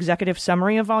 the executive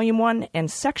summary of Volume 1,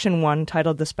 and Section 1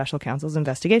 titled The Special Counsel's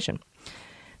Investigation.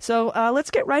 So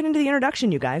let's get right into the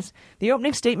introduction, you guys. The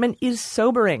opening statement is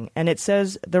sobering, and it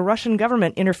says the Russian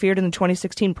government interfered in the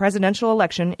 2016 presidential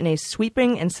election in a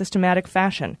sweeping and systematic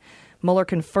fashion. Mueller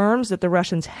confirms that the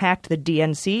Russians hacked the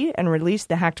DNC and released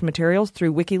the hacked materials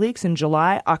through WikiLeaks in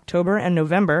July, October, and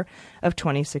November of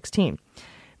 2016.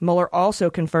 Mueller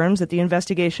also confirms that the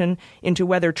investigation into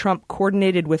whether Trump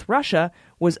coordinated with Russia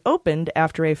was opened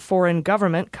after a foreign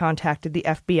government contacted the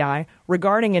FBI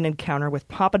regarding an encounter with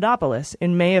Papadopoulos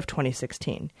in May of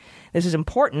 2016. This is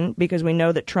important because we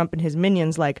know that Trump and his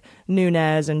minions like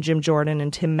Nunes and Jim Jordan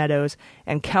and Tim Meadows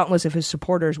and countless of his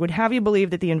supporters would have you believe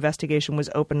that the investigation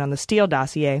was opened on the Steele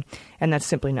dossier, and that's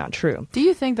simply not true. Do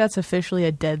you think that's officially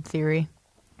a dead theory?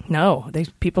 No,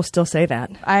 people still say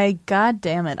that. God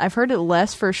damn it. I've heard it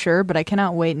less for sure, but I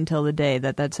cannot wait until the day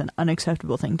that that's an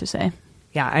unacceptable thing to say.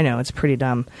 Yeah, I know. It's pretty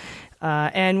dumb.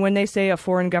 And when they say a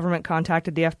foreign government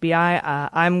contacted the FBI,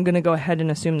 I'm going to go ahead and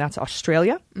assume that's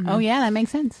Australia. Mm-hmm. Oh, yeah, that makes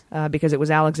sense. Because it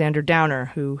was Alexander Downer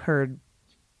who heard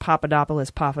Papadopoulos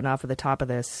popping off of the top of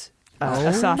this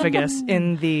esophagus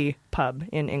in the pub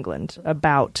in England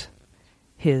about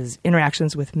his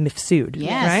interactions with Mifsud.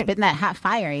 Yeah, right? Spitting that hot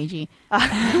fire, AG.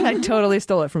 I totally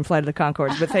stole it from Flight of the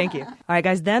Conchords, but thank you. All right,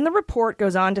 guys, then the report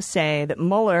goes on to say that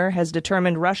Mueller has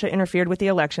determined Russia interfered with the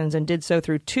elections and did so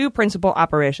through two principal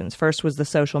operations. First was the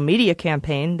social media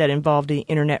campaign that involved the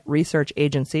Internet Research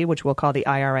Agency, which we'll call the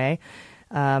IRA,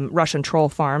 Russian troll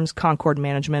farms, Concord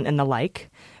Management, and the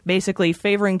like, basically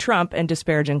favoring Trump and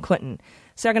disparaging Clinton.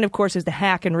 Second, of course, is the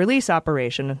hack and release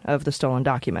operation of the stolen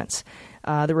documents.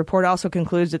 The report also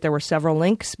concludes that there were several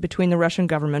links between the Russian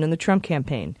government and the Trump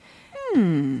campaign.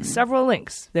 Several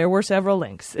links. There were several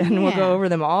links, and we'll go over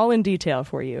them all in detail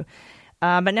for you.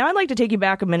 But now I'd like to take you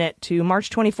back a minute to March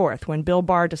 24th, when Bill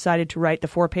Barr decided to write the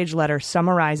 4-page letter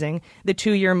summarizing the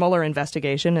 2-year Mueller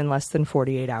investigation in less than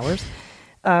 48 hours.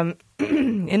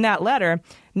 In that letter,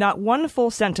 not one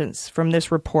full sentence from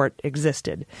this report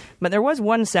existed, but there was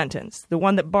one sentence, the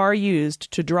one that Barr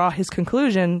used to draw his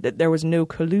conclusion that there was no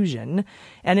collusion,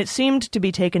 and it seemed to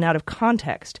be taken out of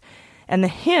context. And the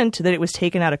hint that it was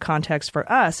taken out of context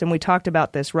for us, and we talked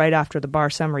about this right after the Barr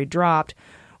summary dropped,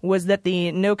 was that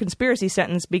the no conspiracy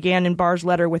sentence began in Barr's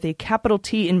letter with a capital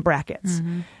T in brackets,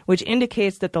 which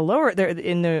indicates that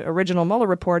in the original Mueller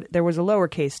report, there was a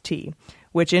lowercase t,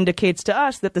 which indicates to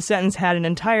us that the sentence had an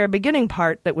entire beginning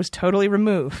part that was totally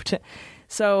removed.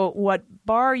 So what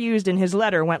Barr used in his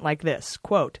letter went like this,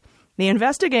 quote, "The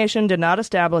investigation did not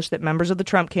establish that members of the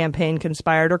Trump campaign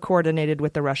conspired or coordinated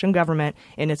with the Russian government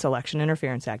in its election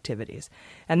interference activities."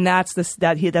 And that's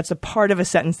a part of a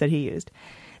sentence that he used.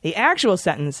 The actual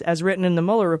sentence, as written in the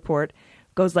Mueller report,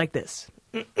 goes like this.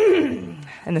 And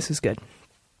this is good.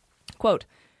 Quote,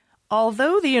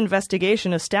 "Although the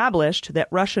investigation established that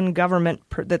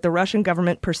the Russian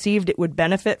government perceived it would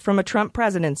benefit from a Trump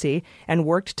presidency and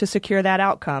worked to secure that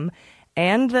outcome,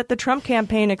 and that the Trump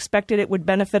campaign expected it would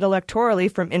benefit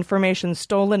electorally from information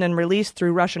stolen and released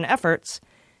through Russian efforts,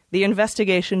 the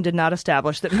investigation did not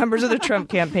establish that members of the Trump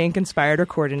campaign conspired or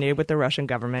coordinated with the Russian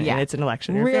government in its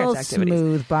election interference activities." Real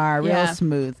smooth, Barr. Real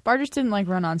smooth. Barr just didn't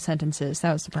run on sentences.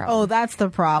 That was the problem. Oh, that's the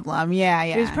problem. Yeah.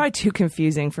 It was probably too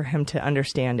confusing for him to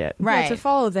understand it. Right. Yeah, to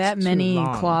follow that many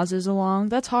clauses along,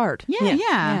 that's hard.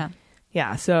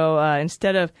 Yeah. So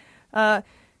instead of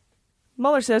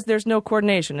Mueller says there's no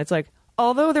coordination. It's like,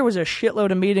 although there was a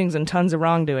shitload of meetings and tons of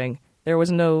wrongdoing, there was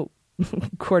no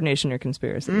coordination or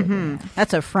conspiracy.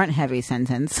 That's a front-heavy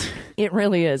sentence. It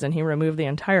really is, and he removed the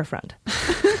entire front.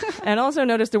 And also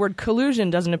notice the word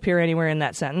collusion doesn't appear anywhere in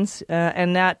that sentence,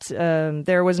 and that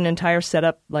there was an entire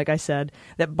setup, like I said,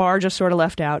 that Barr just sort of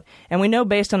left out. And we know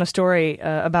based on a story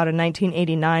about a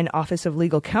 1989 Office of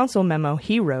Legal Counsel memo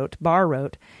Barr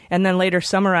wrote, and then later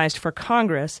summarized for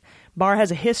Congress, Barr has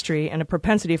a history and a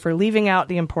propensity for leaving out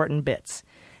the important bits.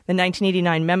 The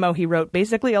 1989 memo he wrote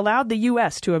basically allowed the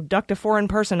U.S. to abduct a foreign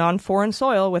person on foreign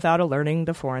soil without alerting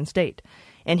the foreign state.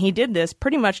 And he did this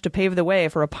pretty much to pave the way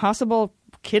for a possible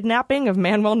kidnapping of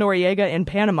Manuel Noriega in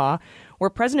Panama, where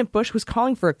President Bush was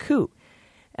calling for a coup.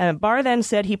 Barr then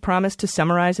said he promised to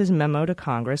summarize his memo to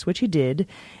Congress, which he did.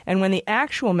 And when the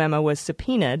actual memo was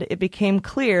subpoenaed, it became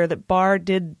clear that Barr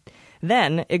did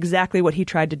Then, exactly what he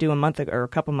tried to do a month ago, or a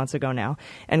couple months ago now,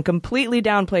 and completely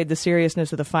downplayed the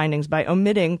seriousness of the findings by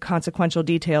omitting consequential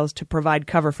details to provide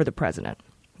cover for the president.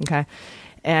 Okay?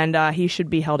 And he should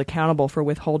be held accountable for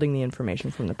withholding the information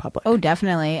from the public. Oh,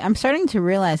 definitely. I'm starting to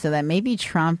realize, though, that maybe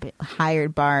Trump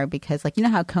hired Barr because, like, you know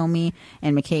how Comey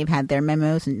and McCabe had their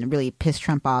memos and really pissed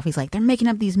Trump off? He's like, they're making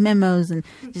up these memos and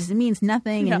just it means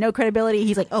nothing and no credibility.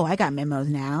 He's like, oh, I got memos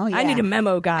now. Yeah. I need a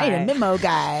memo guy. I need a memo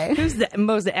guy. Who's the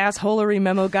most assholery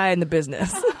memo guy in the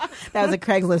business? That was a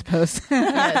Craigslist post.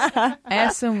 Yes. I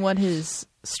asked him what his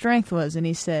strength was, and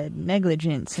he said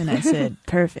negligence, and I said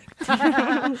perfect.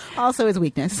 Also his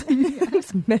weakness.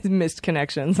 Missed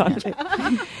connections.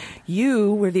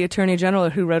 You were the Attorney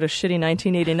General who wrote a shitty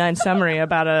 1989 summary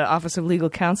about an Office of Legal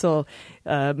Counsel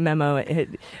memo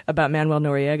about Manuel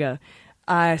Noriega.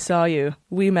 I saw you.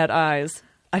 We met eyes.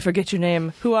 I forget your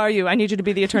name. Who are you? I need you to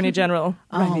be the Attorney General.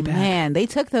 Write me back. Man, they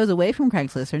took those away from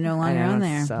Craigslist. They're no longer on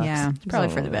there. Sucks. Yeah, It's probably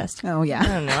for the best. Oh yeah. I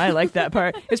don't know. I like that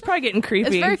part. It's probably getting creepy.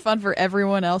 It's very fun for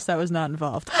everyone else that was not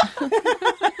involved.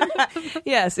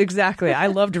 Yes, exactly. I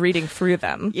loved reading through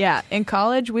them. Yeah, in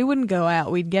college we wouldn't go out.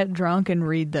 We'd get drunk and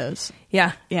read those.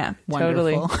 Yeah. Yeah.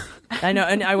 Totally. Wonderful. I know,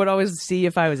 and I would always see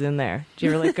if I was in there. Do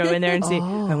you ever like go in there and see?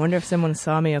 I wonder if someone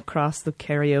saw me across the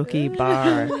karaoke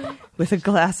bar with a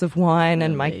glass of wine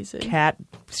and my cat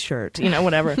shirt,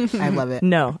 whatever. I love it.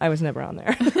 No, I was never on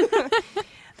there.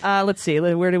 Let's see.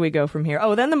 Where do we go from here?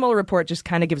 Oh, then the Mueller report just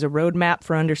kind of gives a roadmap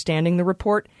for understanding the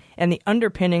report and the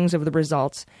underpinnings of the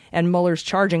results and Mueller's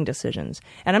charging decisions.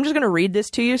 And I'm just going to read this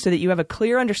to you so that you have a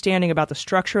clear understanding about the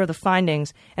structure of the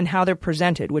findings and how they're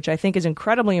presented, which I think is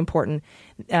incredibly important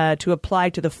to apply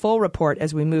to the full report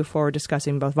as we move forward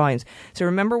discussing both volumes. So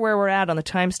remember where we're at on the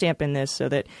timestamp in this so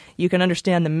that you can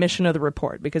understand the mission of the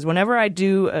report. Because whenever I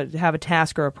do have a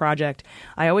task or a project,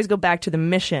 I always go back to the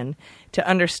mission to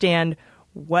understand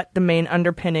what the main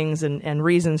underpinnings and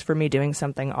reasons for me doing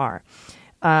something are.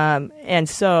 And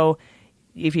so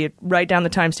if you write down the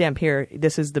timestamp here,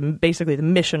 this is basically the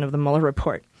mission of the Mueller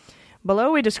report.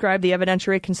 Below, we describe the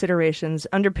evidentiary considerations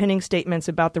underpinning statements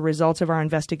about the results of our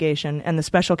investigation and the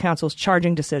special counsel's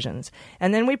charging decisions.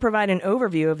 And then we provide an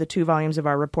overview of the 2 volumes of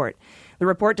our report. The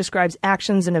report describes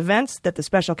actions and events that the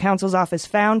special counsel's office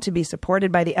found to be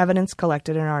supported by the evidence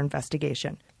collected in our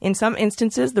investigation. In some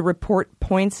instances, the report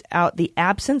points out the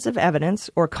absence of evidence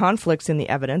or conflicts in the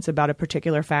evidence about a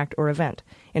particular fact or event.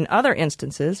 In other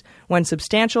instances, when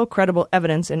substantial, credible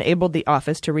evidence enabled the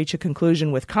office to reach a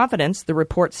conclusion with confidence, the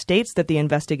report states that the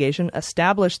investigation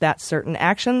established that certain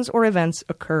actions or events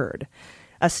occurred.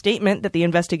 A statement that the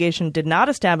investigation did not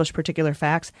establish particular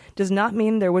facts does not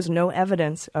mean there was no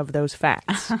evidence of those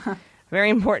facts. Very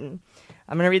important.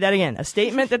 I'm going to read that again. A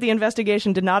statement that the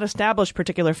investigation did not establish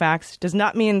particular facts does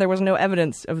not mean there was no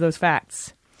evidence of those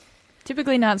facts.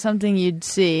 Typically not something you'd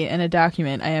see in a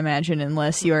document, I imagine,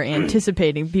 unless you are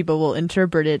anticipating people will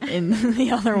interpret it in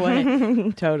the other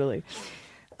way. Totally.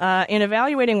 In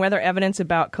evaluating whether evidence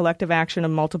about collective action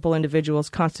of multiple individuals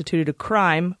constituted a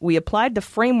crime, we applied the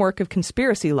framework of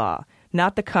conspiracy law,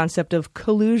 not the concept of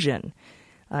collusion.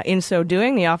 In so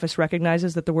doing, the office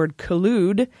recognizes that the word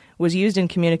collude was used in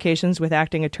communications with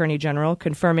Acting Attorney General,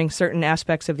 confirming certain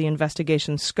aspects of the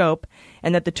investigation's scope,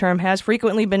 and that the term has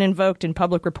frequently been invoked in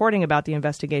public reporting about the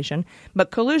investigation.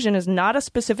 But collusion is not a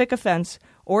specific offense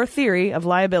or theory of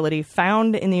liability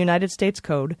found in the United States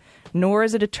Code, nor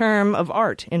is it a term of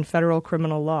art in federal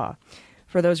criminal law.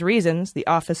 For those reasons, the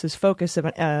office's focus of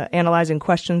analyzing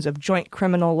questions of joint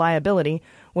criminal liability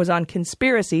was on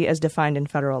conspiracy as defined in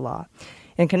federal law.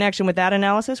 In connection with that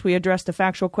analysis, we addressed the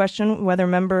factual question whether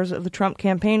members of the Trump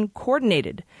campaign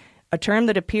coordinated, a term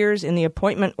that appears in the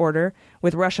appointment order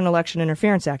with Russian election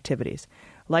interference activities.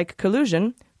 Like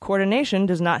collusion, coordination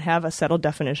does not have a settled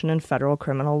definition in federal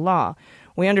criminal law.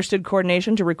 We understood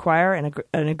coordination to require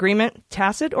an agreement,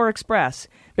 tacit or express,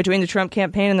 between the Trump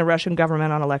campaign and the Russian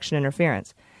government on election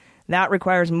interference. That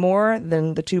requires more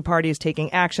than the 2 parties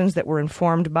taking actions that were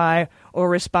informed by or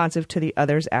responsive to the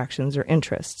other's actions or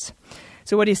interests.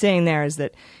 So what he's saying there is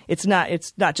that it's not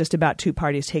just about 2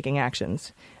 parties taking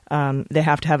actions. They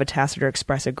have to have a tacit or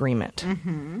express agreement.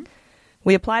 Mm-hmm.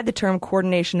 We applied the term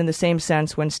coordination in the same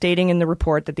sense when stating in the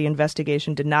report that the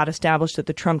investigation did not establish that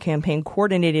the Trump campaign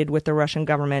coordinated with the Russian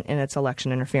government in its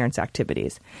election interference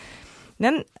activities.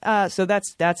 Then, so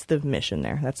that's the mission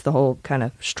there. That's the whole kind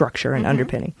of structure and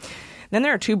underpinning. Then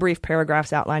there are 2 brief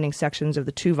paragraphs outlining sections of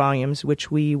the 2 volumes, which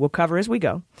we will cover as we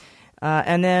go.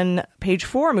 And then page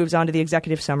 4 moves on to the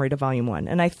executive summary to volume 1.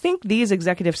 And I think these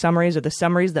executive summaries are the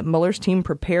summaries that Mueller's team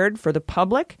prepared for the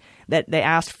public, that they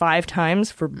asked 5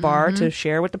 times for Barr to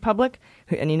share with the public,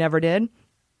 and he never did.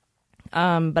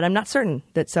 But I'm not certain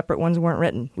that separate ones weren't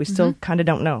written. We still kind of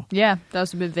don't know. Yeah, that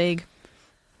was a bit vague.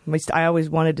 I always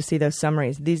wanted to see those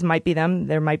summaries. These might be them.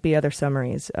 There might be other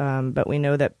summaries. But we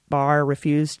know that Barr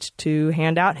refused to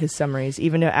hand out his summaries,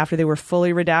 even after they were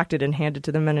fully redacted and handed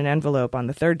to them in an envelope on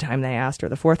the third time they asked or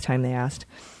the fourth time they asked.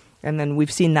 And then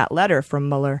we've seen that letter from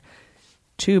Mueller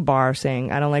to Barr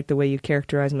saying, I don't like the way you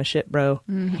characterize my shit, bro.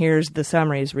 Here's the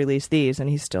summaries. Release these. And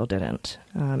he still didn't.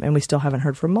 And we still haven't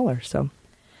heard from Mueller. So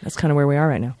that's kind of where we are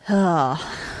right now.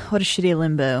 Oh, what a shitty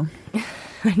limbo.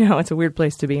 I know. It's a weird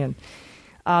place to be in.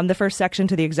 The first section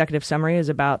to the executive summary is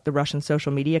about the Russian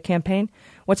social media campaign.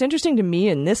 What's interesting to me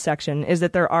in this section is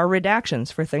that there are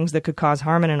redactions for things that could cause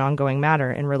harm in an ongoing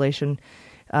matter in relation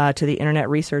to the Internet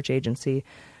Research Agency.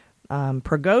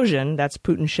 Prigozhin, that's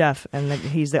Putin's chef, and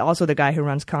he's also the guy who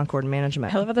runs Concord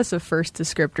Management. I love how that's the first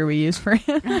descriptor we use for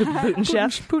him. Putin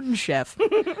chef? Putin chef.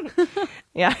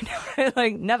 Yeah, I know.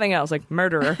 Like nothing else, like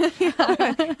murderer.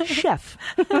 Chef.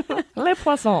 Le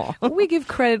poisson. We give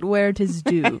credit where it is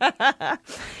due.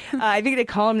 I think they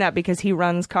call him that because he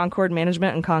runs Concord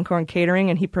Management and Concord Catering,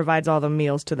 and he provides all the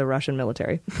meals to the Russian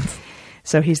military.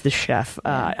 So he's the chef.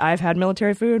 I've had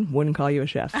military food, wouldn't call you a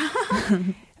chef.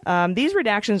 These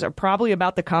redactions are probably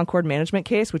about the Concord Management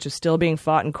case, which is still being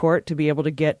fought in court to be able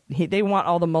to get. They want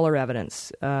all the Mueller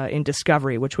evidence in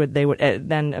discovery, which they would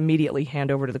then immediately hand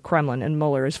over to the Kremlin, and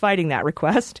Mueller is fighting that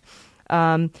request.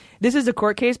 This is a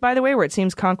court case, by the way, where it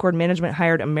seems Concord Management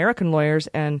hired American lawyers,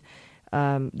 and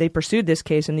they pursued this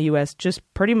case in the U.S. just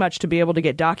pretty much to be able to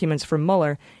get documents from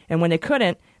Mueller. And when they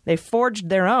couldn't, they forged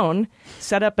their own,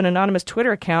 set up an anonymous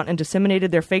Twitter account, and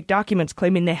disseminated their fake documents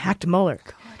claiming they hacked Mueller.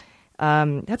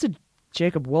 That's a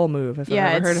Jacob Wool move. If I've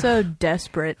ever heard it's so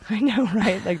desperate. I know,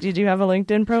 right? Like, did you have a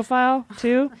LinkedIn profile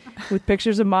too, with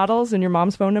pictures of models and your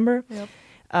mom's phone number?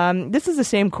 Yep. This is the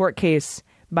same court case,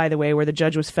 by the way, where the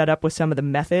judge was fed up with some of the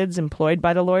methods employed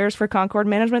by the lawyers for Concord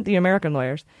Management, the American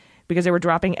lawyers, because they were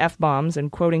dropping F-bombs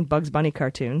and quoting Bugs Bunny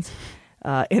cartoons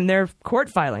in their court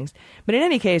filings. But in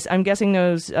any case, I'm guessing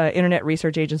those Internet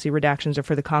Research Agency redactions are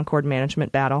for the Concord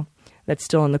Management battle. That's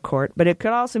still in the court. But it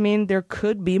could also mean there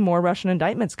could be more Russian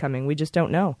indictments coming. We just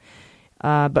don't know.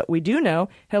 But we do know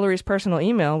Hillary's personal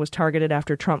email was targeted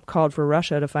after Trump called for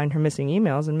Russia to find her missing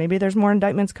emails, and maybe there's more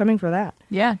indictments coming for that.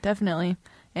 Yeah, definitely.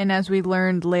 And as we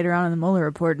learned later on in the Mueller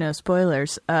report, no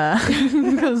spoilers,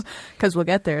 because we'll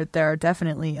get there, there are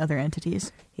definitely other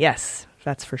entities. Yes,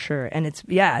 that's for sure. And it's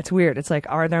weird. It's like,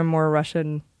 are there more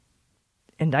Russian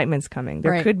indictments coming?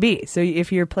 There could be. So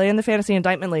if you're playing the Fantasy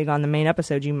Indictment League on the main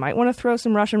episode, you might want to throw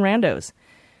some Russian randos,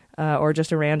 or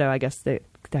just a rando. I guess that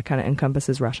kind of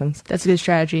encompasses Russians. That's a good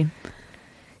strategy.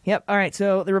 Yep. All right.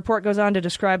 So the report goes on to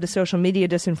describe the social media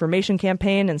disinformation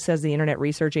campaign and says the Internet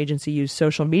Research Agency used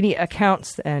social media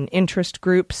accounts and interest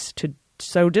groups to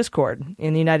sow discord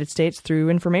in the United States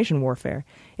through information warfare.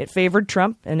 It favored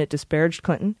Trump and it disparaged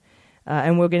Clinton.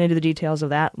 And we'll get into the details of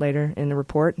that later in the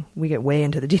report. We get way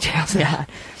into the details of that.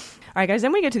 All right, guys,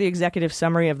 then we get to the executive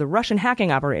summary of the Russian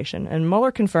hacking operation. And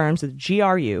Mueller confirms that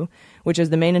GRU, which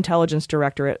is the main intelligence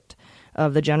directorate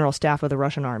of the General Staff of the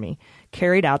Russian Army,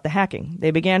 carried out the hacking.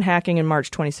 They began hacking in March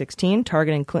 2016,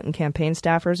 targeting Clinton campaign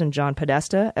staffers and John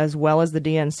Podesta, as well as the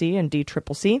DNC and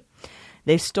DCCC.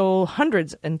 They stole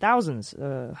hundreds of thousands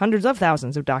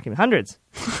of documents, hundreds,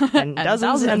 and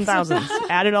dozens and thousands.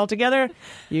 Added all together,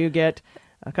 you get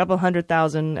a couple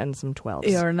 100,000 and some 12s.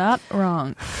 You're not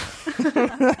wrong.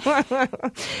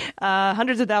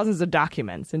 Hundreds of thousands of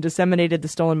documents, and disseminated the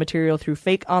stolen material through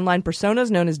fake online personas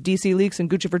known as DC Leaks and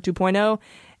Guccifer 2.0,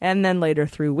 and then later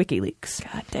through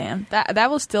WikiLeaks. God damn.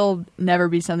 That will still never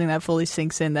be something that fully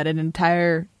sinks in, that an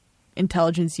entire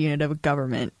intelligence unit of a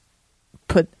government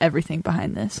put everything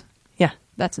behind this. Yeah.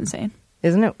 That's insane.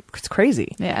 Isn't it? It's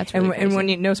crazy. Yeah, it's really crazy. And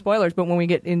when no spoilers, but when we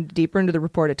get deeper into the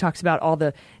report, it talks about all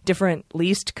the different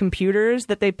leased computers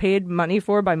that they paid money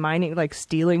for by mining, like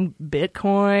stealing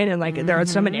Bitcoin, and like there are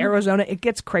some in Arizona. It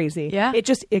gets crazy. Yeah.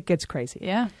 It gets crazy.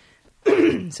 Yeah.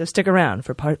 So stick around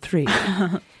for part 3,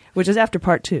 which is after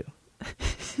part 2.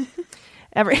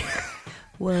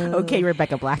 Okay,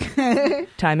 Rebecca Black.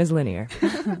 Time is linear.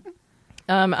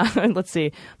 Let's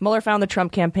see. Mueller found the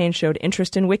Trump campaign showed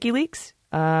interest in WikiLeaks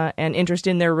and interest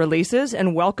in their releases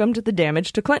and welcomed the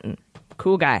damage to Clinton.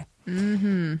 Cool guy.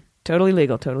 Mm-hmm. Totally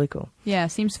legal. Totally cool. Yeah,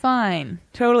 seems fine.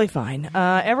 Totally fine.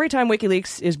 Every time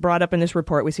WikiLeaks is brought up in this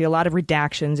report, we see a lot of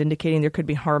redactions indicating there could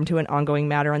be harm to an ongoing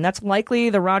matter, and that's likely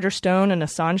the Roger Stone and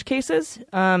Assange cases.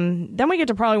 Then we get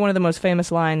to probably one of the most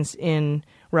famous lines in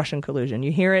Russian collusion.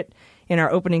 You hear it in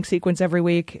our opening sequence every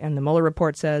week, and the Mueller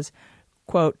report says,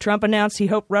 quote, Trump announced he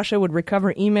hoped Russia would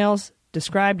recover emails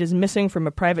described as missing from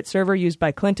a private server used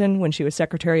by Clinton when she was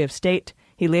Secretary of State.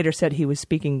 He later said he was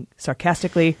speaking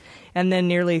sarcastically, and then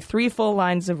nearly 3 full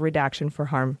lines of redaction for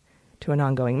harm to an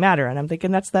ongoing matter. And I'm thinking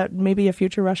that's maybe a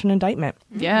future Russian indictment.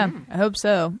 Yeah, I hope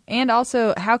so. And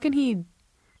also,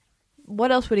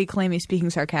 what else would he claim he's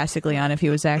speaking sarcastically on if he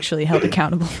was actually held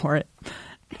accountable for it?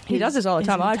 He does this all the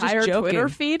time. I was just joking. Twitter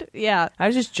feed? Yeah. I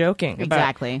was just joking.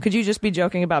 Exactly. Could you just be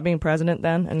joking about being president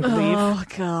then and leave? Oh,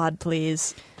 God,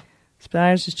 please. But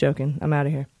I was just joking. I'm out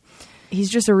of here.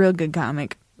 He's just a real good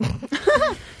comic.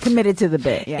 Committed to the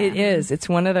bit. Yeah. It is. It's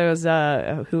one of those,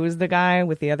 who was the guy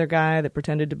with the other guy that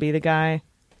pretended to be the guy?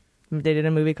 They did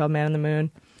a movie called Man on the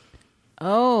Moon.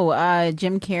 Oh,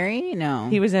 Jim Carrey? No.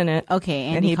 He was in it. Okay,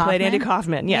 and he played Andy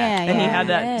Kaufman. Yeah. And he had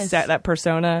that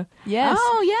persona. Yes.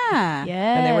 Oh, yeah.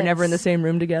 Yes. And they were never in the same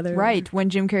room together. Right. When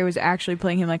Jim Carrey was actually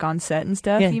playing him like on set and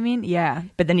stuff, you mean? Yeah.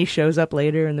 But then he shows up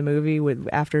later in the movie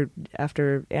after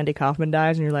Andy Kaufman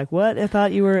dies, and you're like, what? I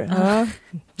thought you were, huh?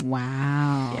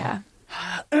 Wow. Yeah.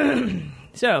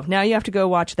 So now you have to go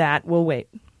watch that. We'll wait.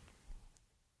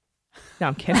 No,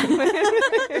 I'm kidding.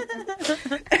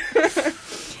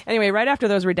 Anyway, right after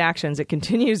those redactions, it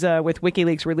continues with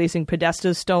WikiLeaks releasing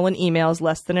Podesta's stolen emails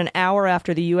less than an hour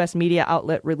after the U.S. media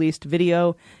outlet released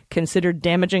video considered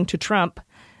damaging to Trump.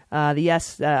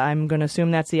 I'm going to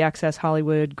assume that's the Access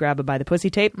Hollywood grab a by the pussy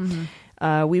tape.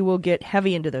 Mm-hmm. We will get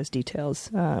heavy into those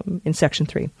details in Section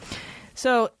 3.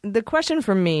 So the question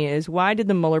for me is, why did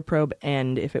the Mueller probe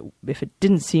end if it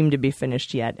didn't seem to be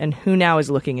finished yet? And who now is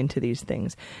looking into these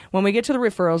things? When we get to the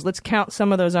referrals, let's count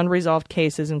some of those unresolved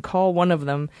cases and call one of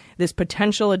them this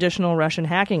potential additional Russian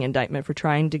hacking indictment for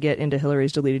trying to get into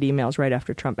Hillary's deleted emails right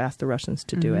after Trump asked the Russians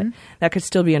to do it. That could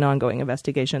still be an ongoing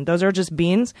investigation. Those are just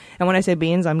beans. And when I say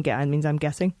beans, it means I'm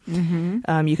guessing.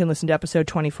 Mm-hmm. You can listen to episode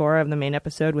 24 of the main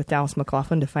episode with Dallas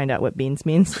McLaughlin to find out what beans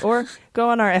means. Or go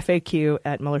on our FAQ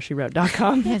at MullerSheWrote.com.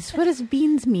 Yes, what does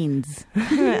beans means?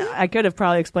 I could have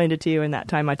probably explained it to you in that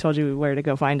time I told you where to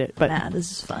go find it. But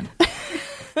this is fun.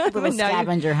 Little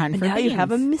scavenger hunt for now beans. You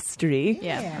have a mystery.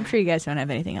 Yeah, I'm sure you guys don't have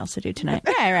anything else to do tonight.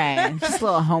 Right. Just a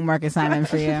little homework assignment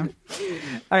for you. All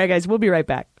right, guys, we'll be right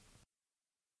back.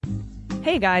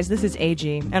 Hey guys, this is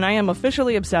AG, and I am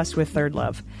officially obsessed with Third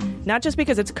Love. Not just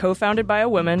because it's co-founded by a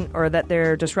woman, or that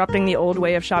they're disrupting the old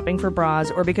way of shopping for bras,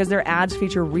 or because their ads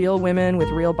feature real women with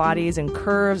real bodies and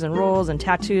curves and rolls and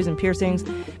tattoos and piercings,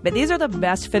 but these are the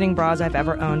best fitting bras I've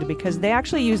ever owned because they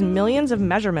actually use millions of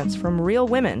measurements from real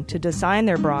women to design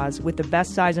their bras with the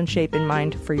best size and shape in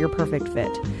mind for your perfect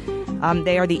fit.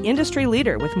 They are the industry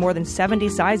leader with more than 70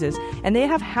 sizes, and they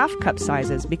have half cup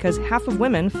sizes because half of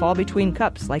women fall between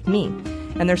cups like me.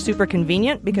 And they're super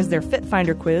convenient because their Fit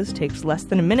Finder quiz takes less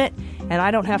than a minute, and I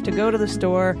don't have to go to the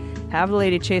store, have the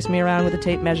lady chase me around with a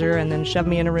tape measure, and then shove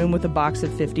me in a room with a box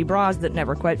of 50 bras that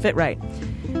never quite fit right.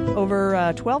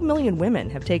 Over 12 million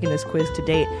women have taken this quiz to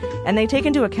date, and they take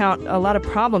into account a lot of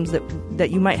problems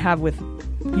that you might have with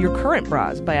your current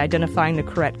bras by identifying the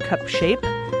correct cup shape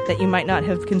that you might not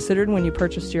have considered when you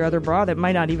purchased your other bra that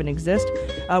might not even exist.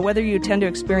 Whether you tend to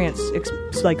experience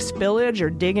like spillage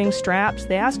or digging straps,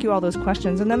 they ask you all those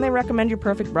questions and then they recommend your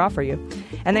perfect bra for you.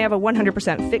 And they have a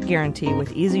 100% fit guarantee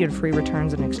with easy and free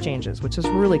returns and exchanges, which is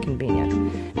really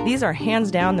convenient. These are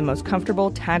hands down the most comfortable,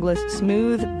 tagless,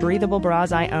 smooth, breathable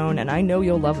bras I own, and I know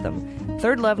you'll love them.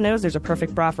 Third Love knows there's a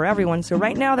perfect bra for everyone, so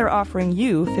right now they're offering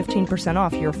you 15%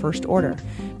 off your first order.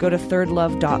 Go to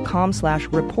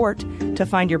thirdlove.com/report to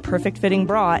find your perfect fitting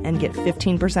bra and get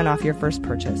 15% off your first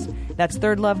purchase. That's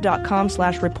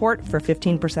thirdlove.com/report for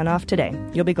 15% off today.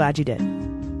 You'll be glad you did.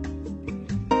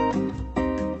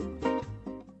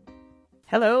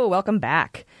 Hello, welcome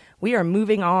back. We are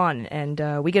moving on,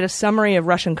 and we get a summary of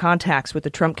Russian contacts with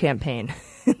the Trump campaign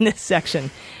in this section,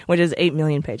 which is 8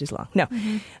 million pages long. No,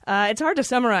 it's hard to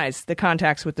summarize the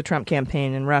contacts with the Trump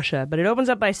campaign in Russia, but it opens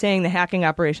up by saying the hacking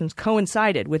operations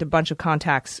coincided with a bunch of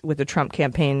contacts with the Trump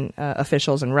campaign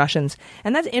officials and Russians.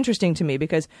 And that's interesting to me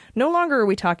because no longer are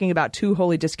we talking about two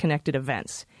wholly disconnected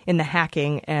events in the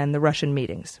hacking and the Russian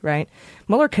meetings, right?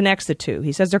 Mueller connects the two.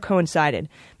 He says they're coincided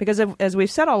because, as we've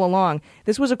said all along,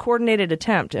 this was a coordinated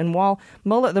attempt. And while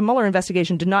the Mueller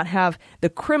investigation did not have the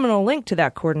criminal link to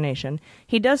that coordination,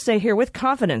 he does say here with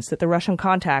confidence that the Russian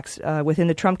contacts within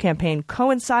the Trump campaign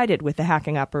coincided with the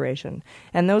hacking operation.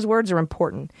 And those words are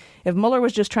important. If Mueller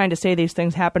was just trying to say these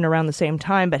things happened around the same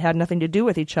time but had nothing to do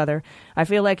with each other, I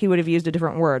feel like he would have used a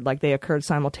different word, like they occurred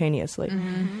simultaneously.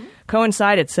 Mm-hmm.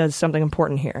 Coincided says something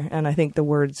important here, and I think the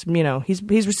words,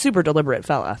 he's a super deliberate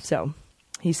fella, so...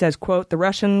 He says, quote, the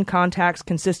Russian contacts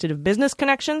consisted of business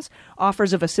connections,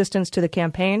 offers of assistance to the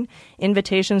campaign,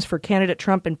 invitations for candidate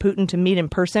Trump and Putin to meet in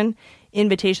person,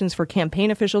 invitations for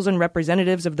campaign officials and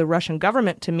representatives of the Russian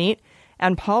government to meet,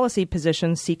 and policy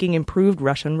positions seeking improved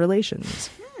Russian relations.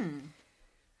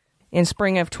 In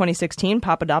spring of 2016,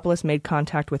 Papadopoulos made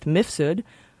contact with Mifsud,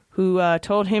 who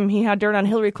told him he had dirt on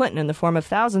Hillary Clinton in the form of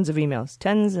thousands of emails,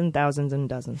 tens and thousands and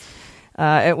dozens.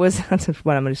 It was, that's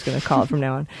what I'm just going to call it from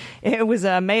now on. It was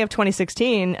May of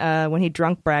 2016 when he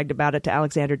drunk bragged about it to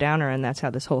Alexander Downer, and that's how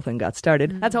this whole thing got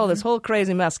started. That's how this whole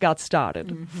crazy mess got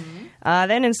started.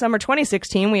 Then in summer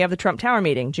 2016, we have the Trump Tower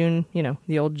meeting.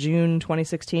 The old June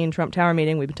 2016 Trump Tower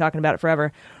meeting. We've been talking about it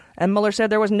forever. And Mueller said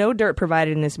there was no dirt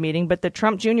provided in this meeting, but that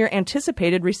Trump Jr.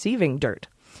 anticipated receiving dirt.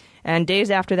 And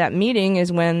days after that meeting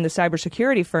is when the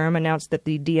cybersecurity firm announced that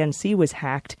the DNC was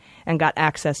hacked and got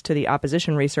access to the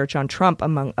opposition research on Trump,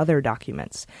 among other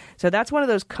documents. So that's one of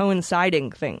those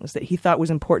coinciding things that he thought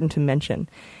was important to mention.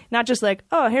 Not just like,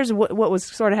 oh, here's what was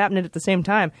sort of happening at the same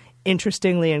time,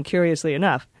 interestingly and curiously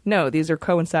enough. No, these are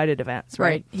coincided events,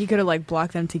 right? He could have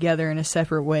blocked them together in a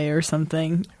separate way or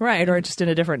something. Right, or just in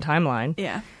a different timeline.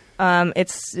 Yeah.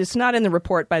 It's not in the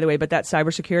report, by the way, but that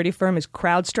cybersecurity firm is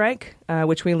CrowdStrike,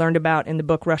 which we learned about in the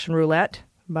book Russian Roulette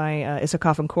by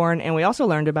Isikoff and Korn. And we also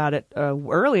learned about it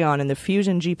early on in the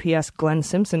Fusion GPS Glenn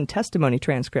Simpson testimony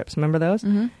transcripts. Remember those?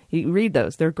 Mm-hmm. You read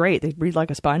those. They're great. They read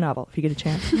like a spy novel if you get a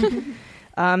chance.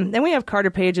 Then we have Carter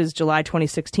Page's July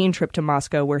 2016 trip to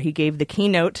Moscow, where he gave the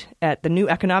keynote at the New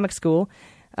Economic School.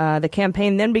 The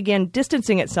campaign then began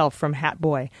distancing itself from Hat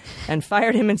Boy and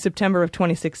fired him in September of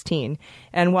 2016.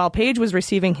 And while Page was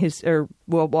giving his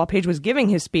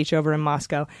speech over in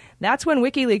Moscow, that's when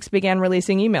WikiLeaks began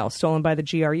releasing emails stolen by the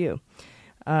GRU.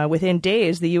 Within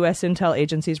days, the U.S. intel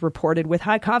agencies reported with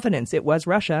high confidence it was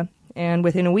Russia, and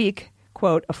within a week,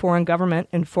 quote, a foreign government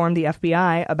informed the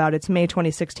FBI about its May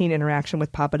 2016 interaction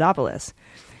with Papadopoulos.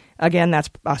 Again, that's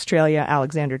Australia,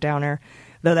 Alexander Downer,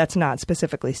 though that's not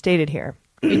specifically stated here.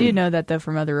 We do know that, though,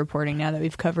 from other reporting now that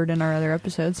we've covered in our other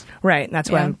episodes. Right.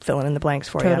 That's why I'm filling in the blanks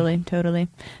for you. Totally.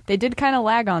 They did kind of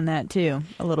lag on that, too,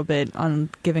 a little bit, on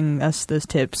giving us those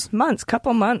tips.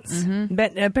 Couple months. Mm-hmm.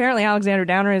 But apparently Alexander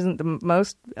Downer isn't the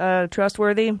most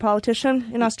trustworthy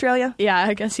politician in Australia. Yeah,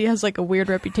 I guess he has, a weird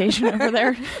reputation over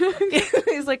there.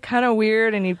 He's, kind of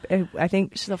weird, and I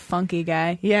think... Just a funky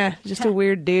guy. Yeah, just a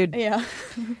weird dude. Yeah.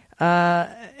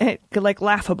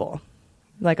 Laughable.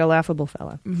 Like a laughable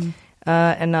fella. Mm-hmm.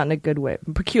 And not in a good way.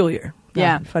 Peculiar.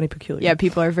 Yeah. Funny, peculiar. Yeah,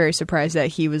 people are very surprised that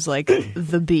he was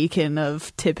the beacon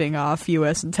of tipping off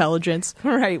U.S. intelligence.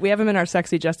 Right. We have him in our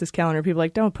sexy justice calendar. People are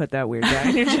like, don't put that weird guy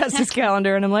in your justice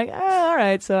calendar. And I'm like, all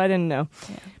right. So I didn't know.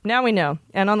 Yeah. Now we know.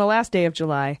 And on the last day of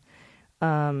July,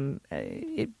 in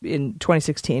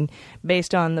 2016,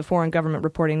 based on the foreign government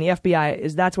reporting, the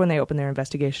FBI, that's when they opened their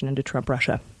investigation into Trump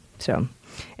Russia. So,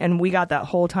 and we got that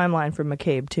whole timeline from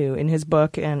McCabe, too, in his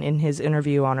book and in his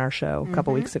interview on our show a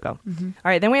couple weeks ago. Mm-hmm. All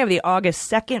right, then we have the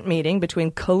August 2nd meeting between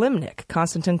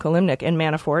Konstantin Kilimnik and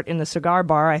Manafort in the cigar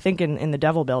bar, I think in the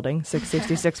Devil Building,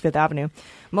 666 Fifth Avenue.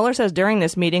 Mueller says during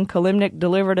this meeting, Kilimnik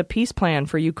delivered a peace plan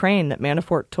for Ukraine that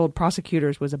Manafort told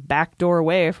prosecutors was a backdoor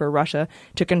way for Russia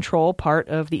to control part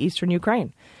of the eastern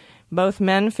Ukraine. Both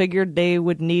men figured they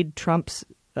would need Trump's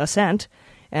assent,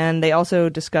 and they also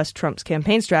discussed Trump's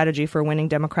campaign strategy for winning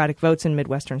Democratic votes in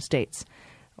Midwestern states,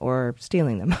 or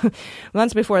stealing them.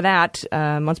 Months before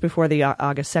the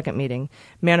August 2nd meeting,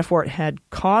 Manafort had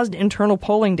caused internal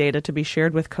polling data to be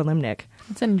shared with Kilimnik.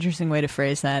 That's an interesting way to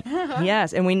phrase that.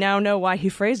 Yes, and we now know why he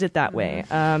phrased it that way,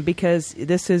 because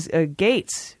this is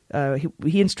Gates.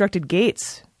 He instructed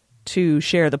Gates to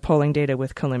share the polling data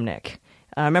with Kilimnik.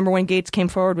 Remember when Gates came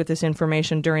forward with this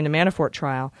information during the Manafort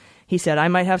trial? He said, I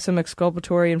might have some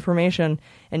exculpatory information,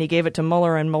 and he gave it to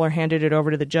Mueller, and Mueller handed it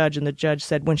over to the judge, and the judge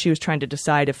said when she was trying to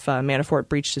decide if Manafort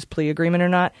breached his plea agreement or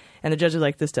not, and the judge was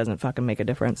like, this doesn't fucking make a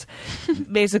difference.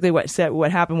 Basically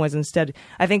what happened was instead,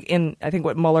 I think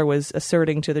what Mueller was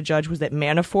asserting to the judge was that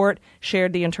Manafort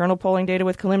shared the internal polling data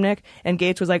with Kilimnik, and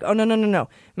Gates was like, oh, no.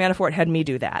 Manafort had me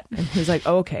do that. And he was like,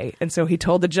 oh, okay. And so he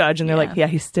told the judge, and they're like, yeah,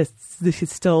 he still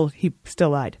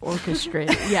lied.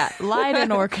 Orchestrated. Yeah, lied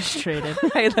and orchestrated.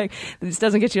 Right, this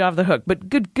doesn't get you off the hook, but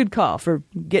good call for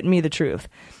getting me the truth.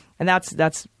 And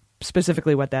that's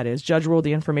specifically what that is. Judge ruled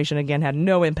the information, again, had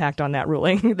no impact on that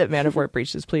ruling that Manafort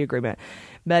breached his plea agreement.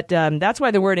 But that's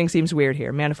why the wording seems weird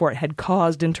here. Manafort had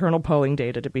caused internal polling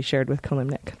data to be shared with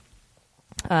Kilimnik.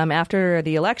 After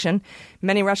the election,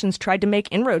 many Russians tried to make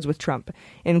inroads with Trump,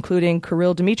 including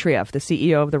Kirill Dmitriev, the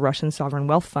CEO of the Russian Sovereign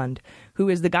Wealth Fund, who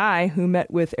is the guy who met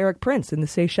with Eric Prince in the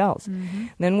Seychelles. Mm-hmm.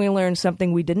 Then we learned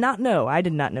something we did not know. I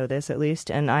did not know this, at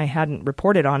least, and I hadn't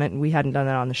reported on it, and we hadn't done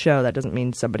it on the show. That doesn't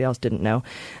mean somebody else didn't know.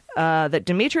 That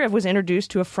Dmitriev was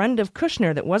introduced to a friend of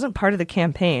Kushner that wasn't part of the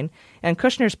campaign, and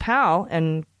Kushner's pal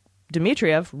and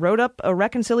Dmitriev wrote up a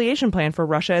reconciliation plan for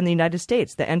Russia and the United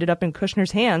States that ended up in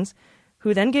Kushner's hands,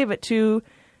 who then gave it to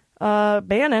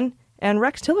Bannon and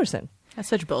Rex Tillerson. That's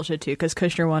such bullshit, too, because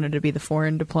Kushner wanted to be the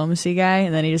foreign diplomacy guy,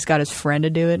 and then he just got his friend to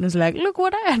do it and was like, look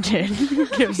what I did.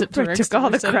 Gives it to Rex Took all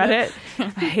the Tillerson. credit. I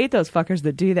hate those fuckers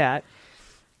that do that.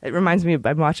 It reminds me of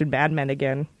I'm watching Mad Men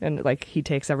again, and like he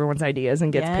takes everyone's ideas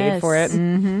and gets paid for it.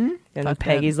 Mm-hmm. And Fuck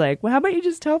Peggy's like, well, how about you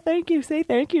just say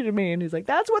thank you to me? And he's like,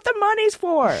 that's what the money's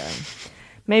for. And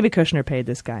maybe Kushner paid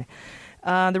this guy.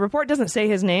 The report doesn't say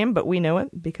his name, but we know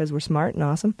it because we're smart and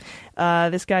awesome.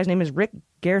 This guy's name is Rick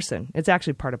Gerson. It's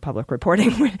actually part of public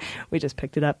reporting. We just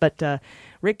picked it up. But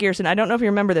Rick Gerson, I don't know if you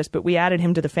remember this, but we added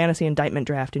him to the fantasy indictment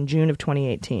draft in June of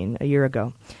 2018, a year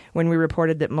ago, when we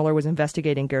reported that Mueller was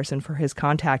investigating Gerson for his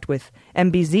contact with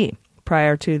MBZ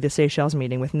prior to the Seychelles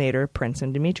meeting with Nader, Prince,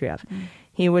 and Dmitriev.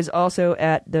 He was also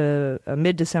at the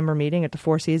mid-December meeting at the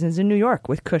Four Seasons in New York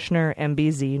with Kushner,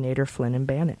 MBZ, Nader, Flynn, and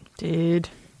Bannon. Dude.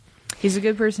 He's a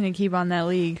good person to keep on that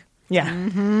league. Yeah,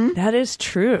 that is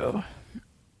true.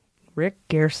 Rick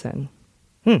Gerson.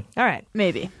 All right.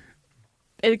 Maybe.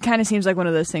 It kind of seems like one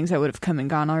of those things that would have come and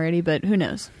gone already, but who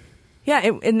knows? Yeah,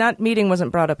 and that meeting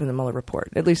wasn't brought up in the Mueller report,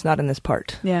 at least not in this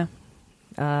part. Yeah.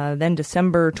 Then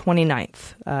December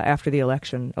 29th, after the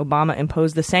election, Obama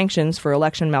imposed the sanctions for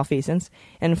election malfeasance,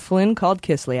 and Flynn called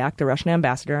Kislyak, the Russian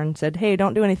ambassador, and said, hey,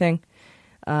 don't do anything.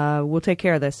 We'll take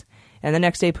care of this. And the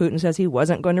next day, Putin says he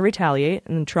wasn't going to retaliate,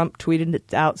 and Trump tweeted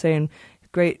it out saying,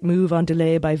 great move on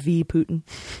delay by V. Putin.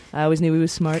 I always knew he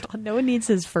was smart. No one needs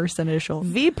his first initial.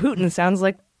 V. Putin sounds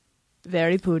like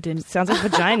very Putin. It sounds like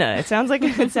vagina. It sounds like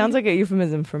a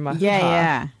euphemism for my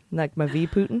yeah. Like my V.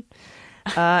 Putin.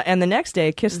 And the next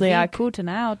day, Kislyak Putin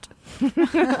out.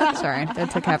 Sorry, that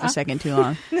took half a second too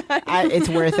long. It's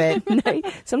worth it.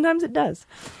 Sometimes it does.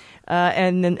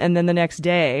 And then the next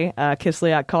day,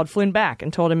 Kislyak called Flynn back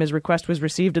and told him his request was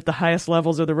received at the highest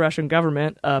levels of the Russian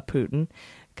government, Putin,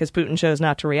 because Putin chose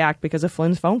not to react because of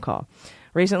Flynn's phone call.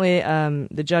 Recently,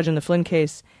 the judge in the Flynn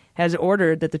case has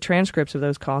ordered that the transcripts of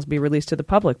those calls be released to the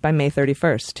public by May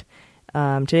 31st.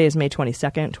 Today is May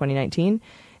 22nd, 2019, in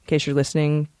case you're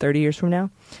listening 30 years from now.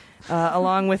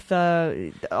 Along with,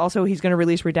 also he's going to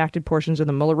release redacted portions of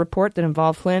the Mueller report that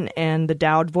involve Flynn and the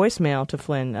Dowd voicemail to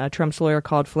Flynn. Trump's lawyer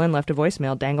called Flynn, left a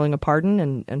voicemail dangling a pardon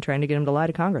and trying to get him to lie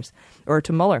to Congress, or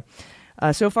to Mueller.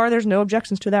 So far, there's no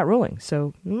objections to that ruling.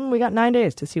 So we got 9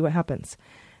 days to see what happens.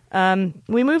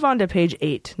 We move on to page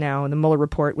 8 now in the Mueller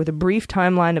report with a brief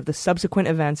timeline of the subsequent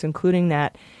events, including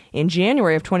that in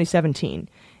January of 2017,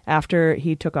 after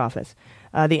he took office,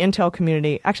 the intel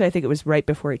community, actually I think it was right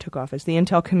before he took office, the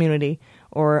intel community,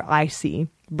 or IC,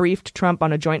 briefed Trump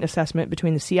on a joint assessment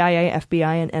between the CIA,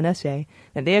 FBI, and NSA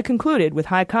that they had concluded with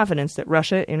high confidence that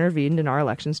Russia intervened in our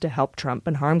elections to help Trump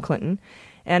and harm Clinton,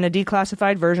 and a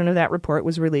declassified version of that report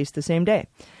was released the same day.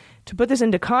 To put this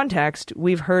into context,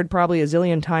 we've heard probably a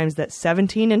zillion times that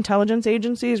 17 intelligence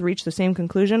agencies reached the same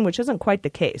conclusion, which isn't quite the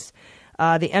case.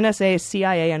 The NSA,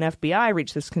 CIA, and FBI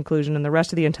reached this conclusion, and the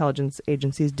rest of the intelligence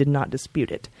agencies did not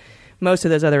dispute it. Most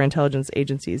of those other intelligence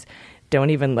agencies don't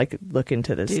even look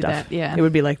into this stuff. That, yeah. It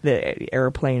would be like the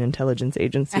Airplane Intelligence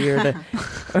Agency or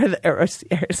the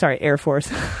Air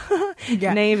Force.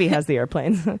 Yeah. Navy has the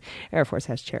airplanes. Air Force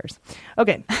has chairs.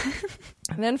 Okay.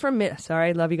 And then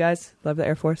sorry, love you guys. Love the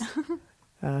Air Force.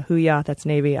 Hoo-yah, that's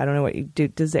Navy. I don't know what you do.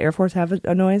 Does the Air Force have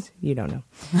a noise? You don't know.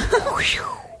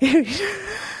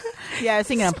 Yeah, I was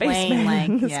thinking a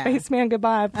plane. Spaceman, Spaceman,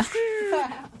 goodbye.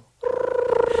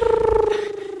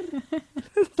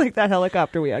 It's like that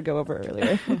helicopter we had go over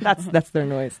earlier. That's their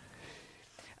noise.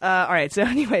 All right. So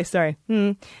anyway, sorry.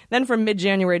 Then from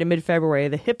mid-January to mid-February,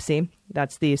 the HPSCI,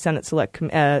 that's the Senate Select.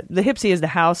 The HPSCI is the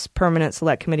House Permanent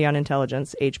Select Committee on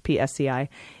Intelligence, HPSCI,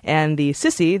 and the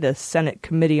SISI, the Senate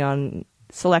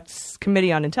Select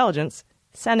Committee on Intelligence,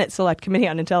 Senate Select Committee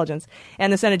on Intelligence,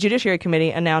 and the Senate Judiciary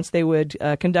Committee announced they would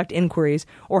conduct inquiries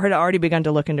or had already begun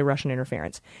to look into Russian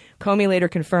interference. Comey later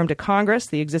confirmed to Congress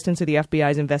the existence of the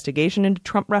FBI's investigation into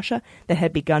Trump-Russia that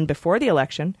had begun before the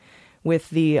election,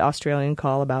 with the Australian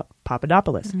call about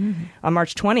Papadopoulos. Mm-hmm. On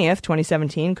March 20th,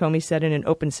 2017, Comey said in an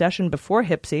open session before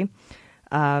HPSCI,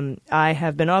 I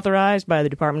have been authorized by the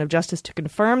Department of Justice to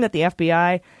confirm that the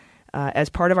FBI, as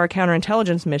part of our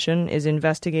counterintelligence mission, is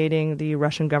investigating the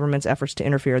Russian government's efforts to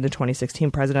interfere in the 2016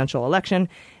 presidential election,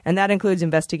 and that includes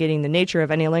investigating the nature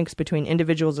of any links between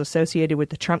individuals associated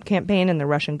with the Trump campaign and the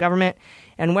Russian government,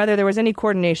 and whether there was any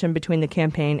coordination between the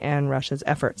campaign and Russia's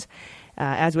efforts.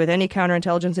 As with any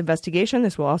counterintelligence investigation,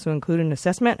 this will also include an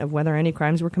assessment of whether any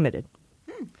crimes were committed.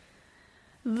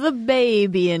 The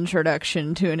baby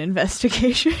introduction to an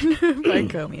investigation by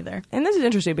Comey there. And this is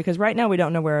interesting because right now we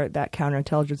don't know where that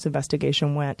counterintelligence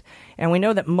investigation went. And we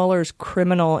know that Mueller's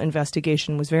criminal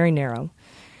investigation was very narrow.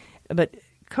 But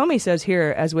Comey says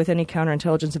here, as with any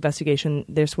counterintelligence investigation,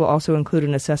 this will also include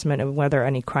an assessment of whether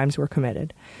any crimes were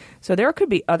committed. So there could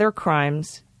be other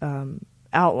crimes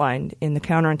outlined in the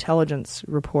counterintelligence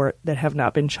report that have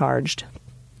not been charged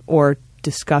or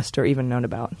discussed or even known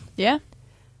about. Yeah.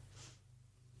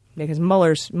 Because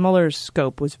Mueller's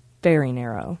scope was very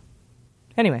narrow.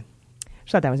 Anyway, I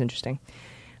just thought that was interesting.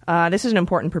 This is an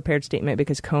important prepared statement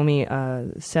because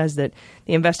Comey says that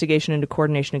the investigation into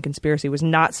coordination and conspiracy was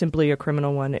not simply a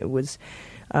criminal one. It was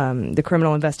the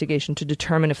criminal investigation to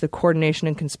determine if the coordination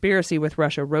and conspiracy with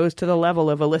Russia rose to the level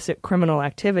of illicit criminal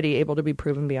activity able to be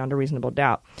proven beyond a reasonable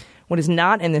doubt. What is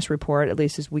not in this report, at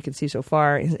least as we can see so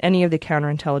far, is any of the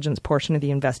counterintelligence portion of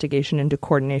the investigation into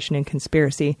coordination and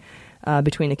conspiracy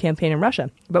between the campaign and Russia.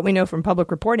 But we know from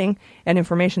public reporting and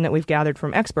information that we've gathered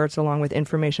from experts, along with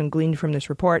information gleaned from this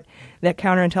report, that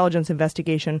counterintelligence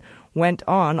investigation went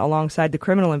on alongside the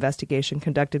criminal investigation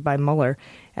conducted by Mueller.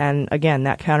 And again,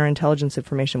 that counterintelligence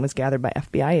information was gathered by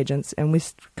FBI agents, and we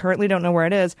currently don't know where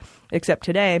it is, except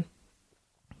today,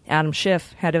 Adam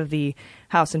Schiff, head of the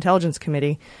House Intelligence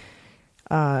Committee,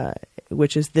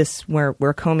 which is this where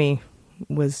Comey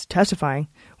was testifying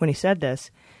when he said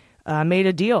this, made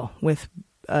a deal with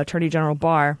Attorney General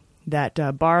Barr that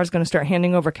Barr is going to start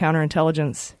handing over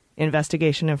counterintelligence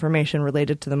investigation information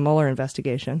related to the Mueller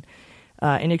investigation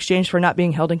in exchange for not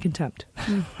being held in contempt.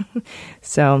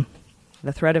 So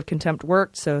the threat of contempt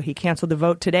worked, so he canceled the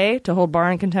vote today to hold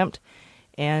Barr in contempt,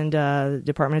 and the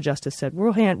Department of Justice said,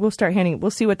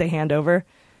 we'll see what they hand over.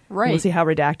 Right. We'll see how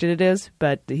redacted it is,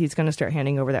 but he's going to start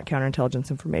handing over that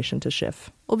counterintelligence information to Schiff.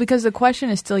 Well, because the question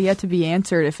is still yet to be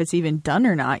answered if it's even done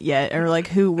or not yet, or like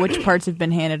which parts have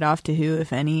been handed off to who,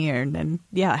 if any,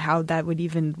 how that would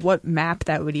even, what map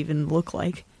that would even look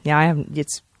like. Yeah,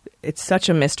 it's such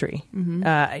a mystery.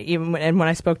 Mm-hmm. And when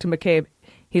I spoke to McCabe,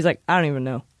 he's like, I don't even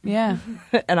know. Yeah.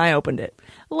 And I opened it.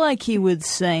 Like he would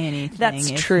say anything.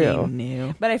 That's if true. He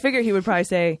knew. But I figure he would probably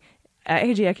say,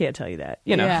 hey, gee, I can't tell you that,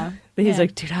 Yeah. But he's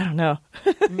like, dude, I don't know.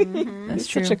 That's He's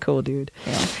true. such a cool dude.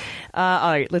 Yeah.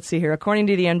 All right, let's see here. According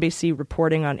to the NBC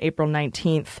reporting on April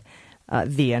 19th,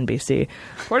 the NBC.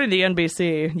 According to the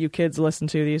NBC, you kids listen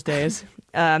to these days,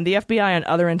 the FBI and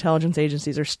other intelligence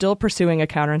agencies are still pursuing a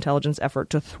counterintelligence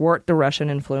effort to thwart the Russian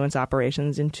influence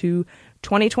operations into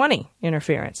 2020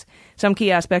 interference. Some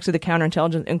key aspects of the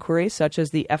counterintelligence inquiry, such as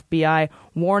the FBI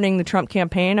warning the Trump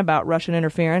campaign about Russian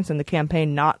interference and the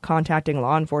campaign not contacting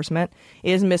law enforcement,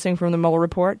 is missing from the Mueller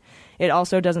report. It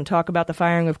also doesn't talk about the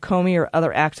firing of Comey or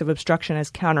other acts of obstruction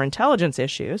as counterintelligence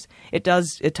issues. It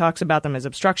talks about them as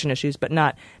obstruction issues, but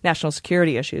not national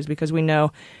security issues, because we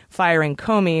know firing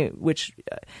Comey, which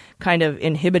kind of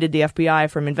inhibited the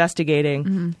FBI from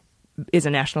investigating, is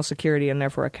a national security and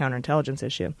therefore a counterintelligence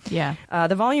issue. Yeah.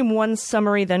 The Volume 1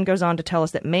 summary then goes on to tell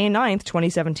us that May 9th,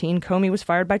 2017, Comey was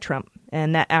fired by Trump,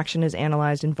 and that action is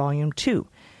analyzed in Volume 2.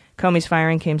 Comey's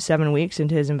firing came 7 weeks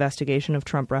into his investigation of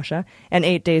Trump-Russia, and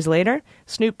 8 days later,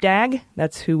 Snoop Dagg,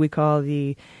 that's who we call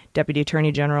the Deputy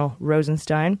Attorney General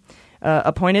Rosenstein,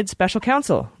 appointed special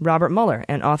counsel Robert Mueller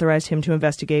and authorized him to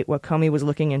investigate what Comey was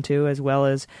looking into, as well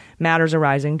as matters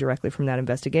arising directly from that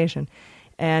investigation,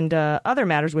 and other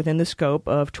matters within the scope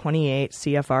of 28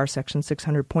 CFR Section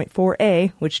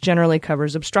 600.4a, which generally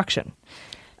covers obstruction.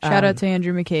 Shout out to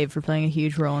Andrew McCabe for playing a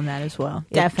huge role in that as well.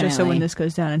 Definitely. Just so when this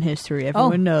goes down in history,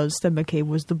 everyone knows that McCabe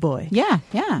was the boy. Yeah.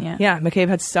 Yeah, McCabe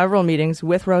had several meetings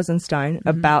with Rosenstein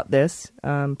about this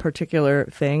particular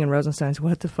thing, and Rosenstein's,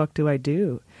 what the fuck do I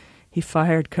do? He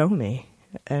fired Comey.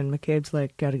 And McCabe's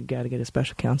like, gotta get a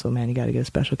special counsel, man. You gotta get a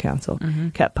special counsel.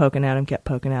 Kept poking at him.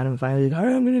 Finally, like, all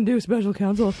right, I'm gonna do a special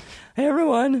counsel. Hey,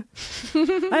 everyone,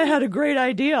 I had a great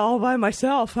idea all by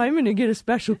myself. I'm gonna get a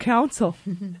special counsel.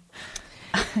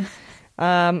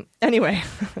 Anyway,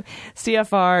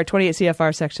 CFR 28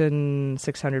 CFR Section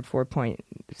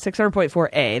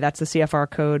 600.4a. That's the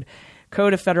CFR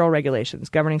Code of Federal Regulations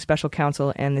governing special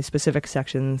counsel, and the specific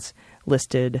sections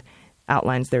listed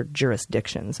outlines their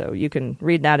jurisdiction. So you can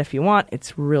read that if you want.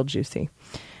 It's real juicy.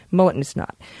 Mueller is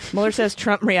not. Mueller says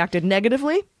Trump reacted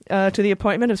negatively to the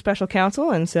appointment of special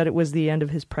counsel and said it was the end of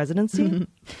his presidency.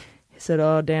 He said,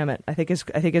 "Oh, damn it." I think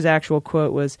his actual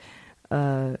quote was,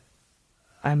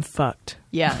 "I'm fucked."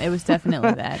 Yeah, it was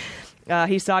definitely that.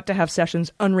 He sought to have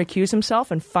Sessions unrecuse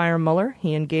himself and fire Mueller.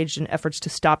 He engaged in efforts to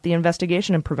stop the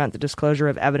investigation and prevent the disclosure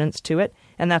of evidence to it,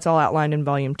 and that's all outlined in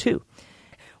Volume 2.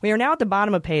 We are now at the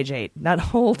bottom of page 8. That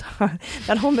whole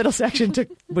middle section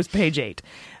was page 8.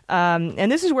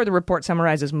 And this is where the report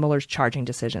summarizes Mueller's charging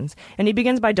decisions. And he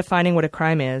begins by defining what a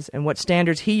crime is and what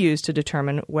standards he used to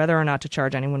determine whether or not to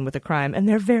charge anyone with a crime. And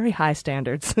they're very high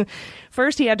standards.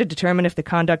 First, he had to determine if the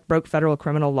conduct broke federal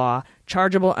criminal law,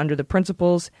 chargeable under the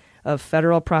principles of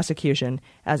federal prosecution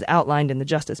as outlined in the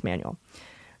Justice Manual.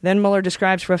 Then Mueller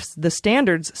describes for us the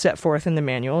standards set forth in the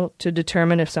manual to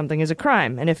determine if something is a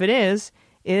crime. And if it is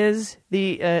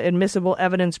the admissible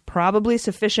evidence probably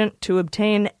sufficient to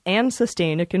obtain and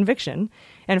sustain a conviction?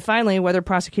 And finally, whether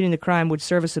prosecuting the crime would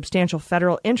serve a substantial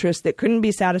federal interest that couldn't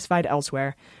be satisfied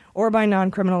elsewhere or by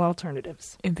non-criminal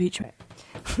alternatives. Impeachment.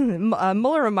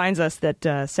 Mueller reminds us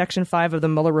that Section 5 of the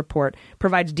Mueller report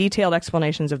provides detailed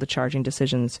explanations of the charging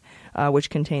decisions, which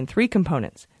contain 3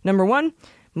 components. Number 1,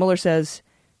 Mueller says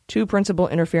 2 principal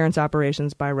interference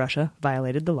operations by Russia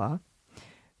violated the law.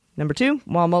 Number 2,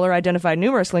 while Mueller identified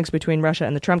numerous links between Russia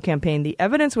and the Trump campaign, the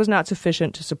evidence was not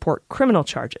sufficient to support criminal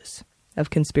charges of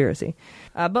conspiracy.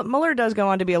 But Mueller does go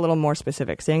on to be a little more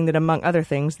specific, saying that, among other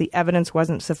things, the evidence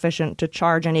wasn't sufficient to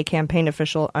charge any campaign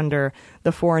official under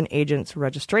the Foreign Agents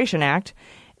Registration Act,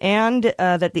 and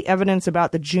that the evidence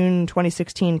about the June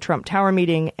 2016 Trump Tower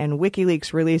meeting and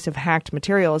WikiLeaks release of hacked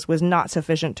materials was not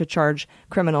sufficient to charge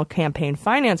criminal campaign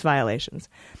finance violations.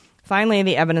 Finally,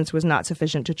 the evidence was not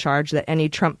sufficient to charge that any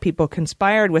Trump people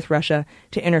conspired with Russia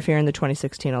to interfere in the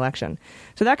 2016 election.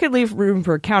 So that could leave room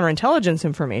for counterintelligence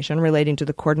information relating to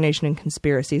the coordination and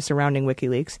conspiracy surrounding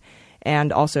WikiLeaks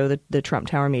and also the Trump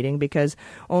Tower meeting, because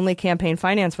only campaign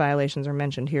finance violations are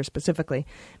mentioned here specifically.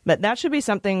 But that should be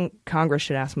something Congress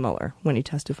should ask Mueller when he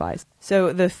testifies.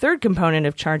 So the third component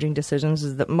of charging decisions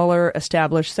is that Mueller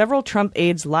established several Trump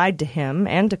aides lied to him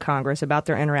and to Congress about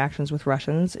their interactions with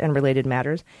Russians and related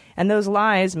matters, and those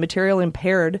lies materially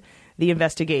impaired the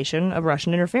investigation of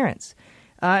Russian interference.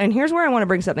 And here's where I want to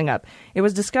bring something up. It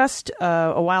was discussed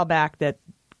a while back that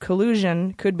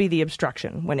collusion could be the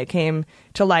obstruction when it came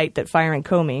to light that firing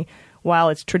Comey, while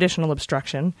it's traditional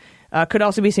obstruction, could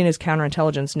also be seen as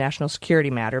counterintelligence national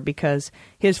security matter because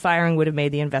his firing would have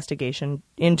made the investigation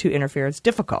into interference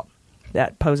difficult.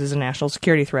 That poses a national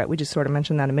security threat. We just sort of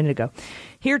mentioned that a minute ago.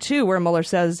 Here, too, where Mueller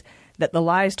says that the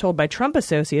lies told by Trump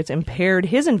associates impaired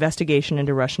his investigation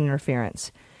into Russian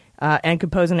interference and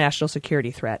could pose a national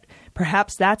security threat.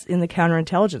 Perhaps that's in the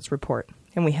counterintelligence report,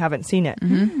 and we haven't seen it,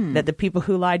 that the people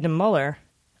who lied to Mueller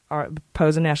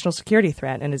pose a national security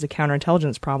threat and is a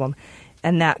counterintelligence problem.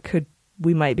 And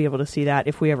we might be able to see that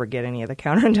if we ever get any of the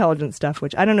counterintelligence stuff,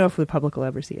 which I don't know if the public will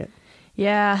ever see it.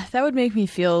 Yeah, that would make me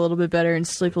feel a little bit better and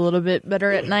sleep a little bit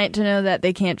better at night to know that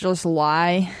they can't just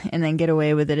lie and then get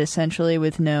away with it essentially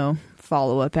with no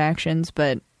follow-up actions.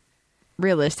 But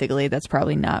realistically, that's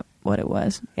probably not what it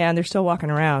was. Yeah, and they're still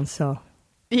walking around, so...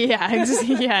 Yeah,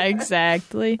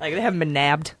 exactly. Like, they haven't been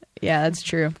nabbed. Yeah, that's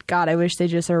true. God, I wish they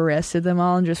just arrested them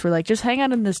all and just were like, just hang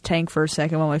out in this tank for a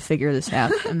second while we figure this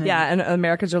out. And then... Yeah, and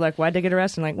Americans are like, why'd they get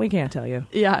arrested? And like, we can't tell you.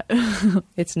 Yeah.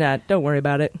 It's not. Don't worry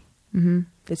about it. Mm-hmm.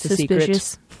 It's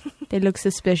suspicious. A secret. They look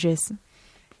suspicious.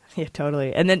 Yeah,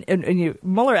 totally. And then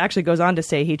Mueller actually goes on to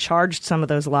say he charged some of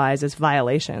those lies as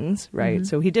violations, right? Mm-hmm.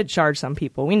 So he did charge some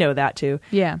people. We know that, too.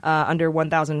 Yeah. Under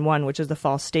 1001, which is the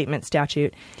false statement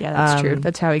statute. Yeah, that's true.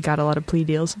 That's how he got a lot of plea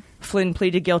deals. Flynn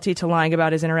pleaded guilty to lying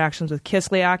about his interactions with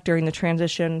Kislyak during the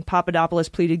transition. Papadopoulos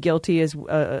pleaded guilty as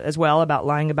well about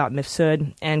lying about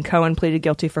Mifsud. And Cohen pleaded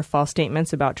guilty for false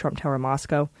statements about Trump Tower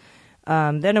Moscow.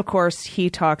 Then, of course, he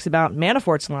talks about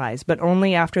Manafort's lies, but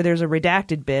only after there's a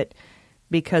redacted bit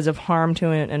because of harm to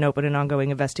an open and ongoing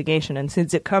investigation. And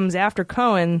since it comes after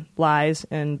Cohen lies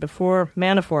and before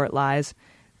Manafort lies,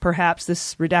 perhaps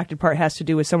this redacted part has to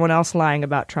do with someone else lying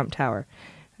about Trump Tower.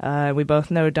 We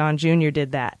both know Don Jr.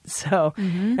 did that. So,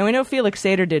 and we know Felix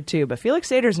Sater did too, but Felix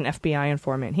Sater's an FBI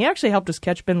informant. He actually helped us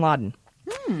catch bin Laden.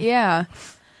 Yeah.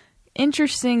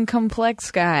 Interesting,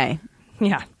 complex guy.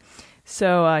 Yeah.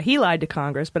 So he lied to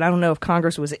Congress, but I don't know if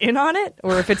Congress was in on it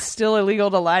or if it's still illegal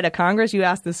to lie to Congress. You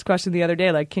asked this question the other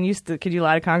day, like, could you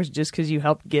lie to Congress just because you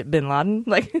helped get bin Laden?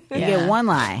 Like, you get one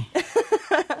lie.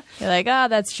 You're like, oh,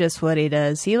 that's just what he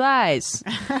does. He lies,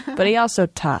 but he also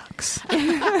talks.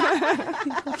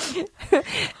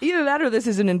 Either that or this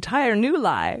is an entire new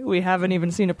lie we haven't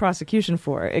even seen a prosecution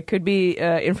for. It could be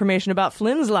information about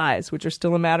Flynn's lies, which are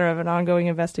still a matter of an ongoing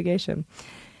investigation.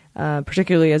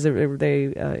 Particularly as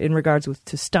they in regards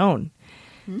to Stone.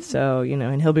 So,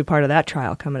 and he'll be part of that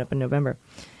trial coming up in November.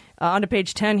 On to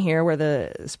page 10 here, where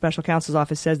the special counsel's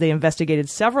office says they investigated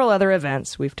several other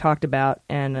events we've talked about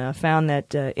and found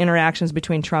that interactions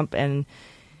between Trump and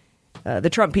the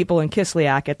Trump people and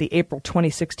Kislyak at the April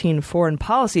 2016 foreign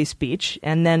policy speech,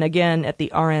 and then again at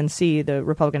the RNC, the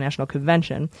Republican National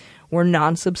Convention, were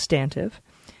non-substantive.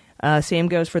 Same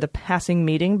goes for the passing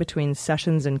meeting between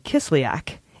Sessions and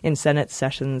Kislyak in Senate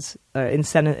Sessions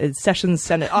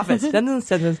Senate office.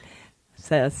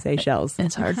 Seychelles.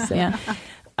 It's hard to say. Yeah.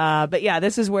 But yeah,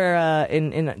 this is where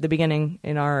in the beginning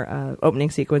in our opening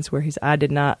sequence where I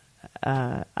did not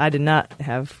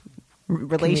have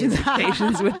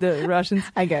communications with the Russians.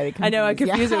 I got it confused. I know I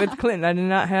confused it with Clinton. I did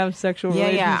not have sexual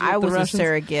relations with I was the Russians. a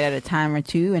surrogate at a time or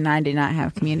two, and I did not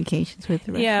have communications with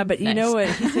the Russians. Yeah, but you know what?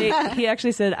 He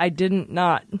actually said, I didn't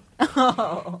not.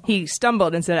 Oh. He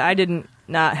stumbled and said, I didn't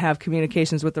not have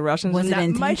communications with the Russians. Was it that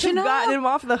intentional? might have gotten him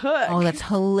off the hook. Oh, that's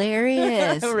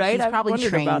hilarious. Right? He's probably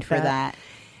trained for that.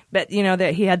 But, you know,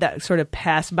 that he had that sort of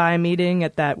pass-by meeting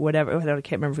at that whatever, I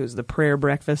can't remember if it was the prayer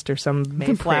breakfast or some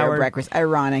Mayflower. Prayer breakfast,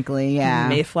 ironically, yeah.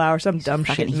 Mayflower, some dumb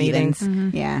shit meeting. Mm-hmm.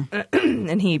 Yeah.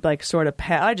 And he, like, sort of,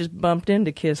 I just bumped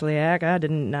into Kislyak. I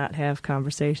did not have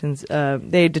conversations.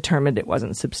 They determined it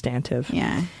wasn't substantive.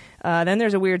 Yeah. Then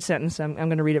there's a weird sentence. I'm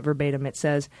going to read it verbatim. It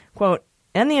says, quote,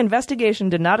 and the investigation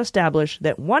did not establish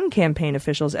that one campaign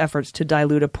official's efforts to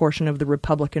dilute a portion of the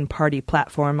Republican Party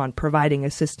platform on providing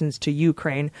assistance to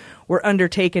Ukraine were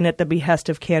undertaken at the behest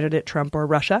of candidate Trump or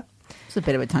Russia. It's a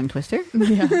bit of a tongue twister.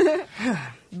 Yeah.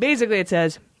 Basically, it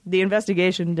says the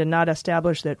investigation did not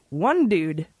establish that one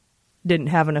dude didn't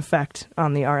have an effect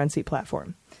on the RNC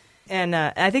platform. And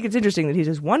I think it's interesting that he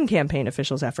says one campaign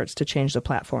official's efforts to change the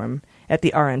platform at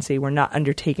the RNC were not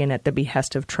undertaken at the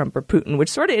behest of Trump or Putin, which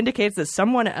sort of indicates that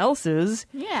someone else's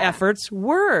efforts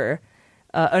were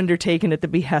undertaken at the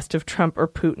behest of Trump or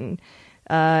Putin.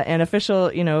 And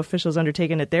officials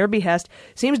undertaken at their behest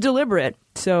seems deliberate.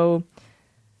 So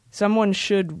someone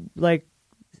should, like,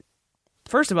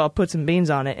 first of all, put some beans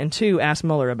on it, and two, ask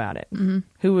Mueller about it. Mm-hmm.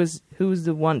 Who's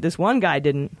the one? This one guy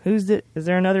didn't. Is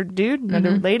there another dude,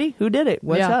 another lady? Who did it?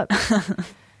 What's up?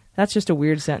 That's just a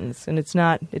weird sentence, and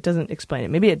it doesn't explain it.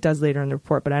 Maybe it does later in the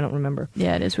report, but I don't remember.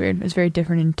 Yeah, it is weird. It's very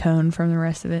different in tone from the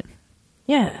rest of it.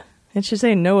 Yeah. It should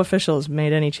say no officials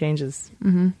made any changes.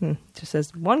 Mm-hmm. It just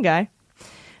says one guy.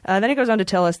 Then he goes on to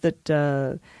tell us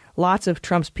that lots of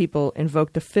Trump's people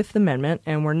invoked the Fifth Amendment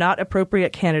and were not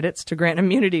appropriate candidates to grant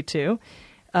immunity to.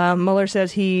 Mueller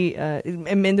says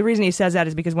and the reason he says that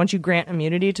is because once you grant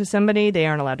immunity to somebody, they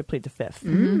aren't allowed to plead the Fifth.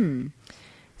 Mm-hmm.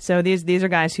 So these are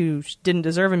guys who didn't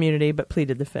deserve immunity but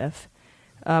pleaded the Fifth.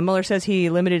 Mueller says he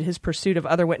limited his pursuit of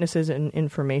other witnesses and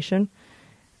information.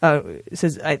 He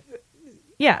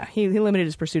limited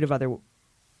his pursuit of other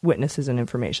witnesses and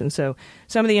information. So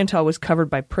some of the intel was covered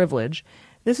by privilege.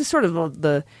 This is sort of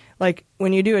the like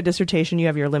when you do a dissertation, you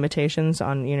have your limitations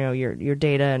on your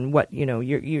data and what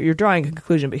you're drawing a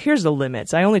conclusion. But here's the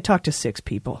limits. I only talked to 6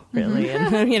 people really,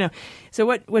 and So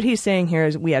what he's saying here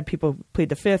is we had people plead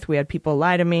the Fifth. We had people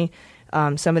lie to me.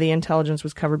 Some of the intelligence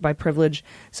was covered by privilege.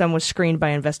 Some was screened by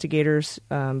investigators,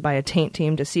 by a taint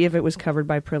team to see if it was covered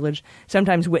by privilege.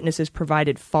 Sometimes witnesses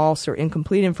provided false or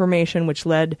incomplete information, which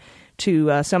led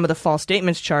to some of the false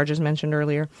statements charges mentioned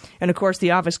earlier. And, of course,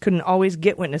 the office couldn't always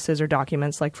get witnesses or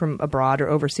documents like from abroad or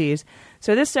overseas.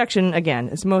 So this section, again,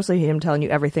 is mostly him telling you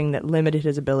everything that limited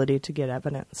his ability to get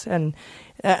evidence. And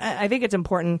I think it's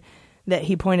important that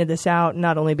he pointed this out,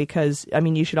 not only because,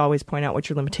 you should always point out what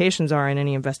your limitations are in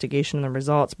any investigation and the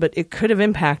results, but it could have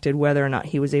impacted whether or not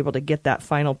he was able to get that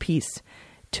final piece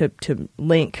to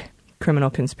link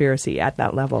criminal conspiracy at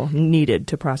that level needed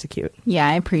to prosecute. Yeah,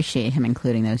 I appreciate him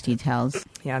including those details.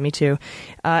 Yeah, me too.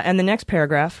 And the next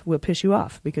paragraph will piss you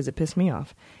off because it pissed me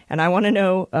off. And I want to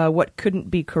know what couldn't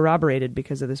be corroborated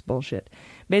because of this bullshit.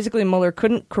 Basically, Mueller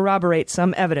couldn't corroborate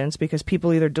some evidence because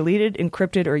people either deleted,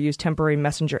 encrypted, or used temporary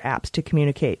messenger apps to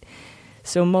communicate.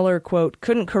 So Mueller, quote,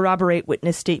 couldn't corroborate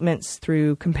witness statements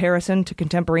through comparison to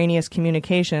contemporaneous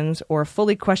communications or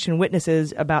fully question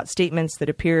witnesses about statements that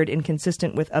appeared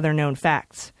inconsistent with other known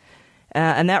facts.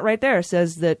 And that right there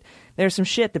says that there's some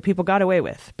shit that people got away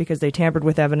with because they tampered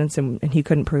with evidence and he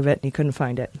couldn't prove it and he couldn't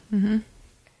find it. Mm-hmm.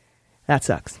 That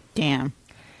sucks. Damn.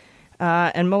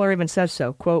 And Mueller even says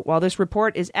so, quote, while this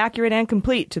report is accurate and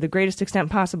complete to the greatest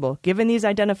extent possible, given these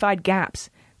identified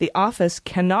gaps, the office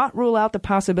cannot rule out the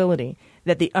possibility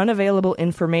that the unavailable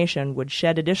information would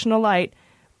shed additional light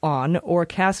on or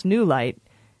cast in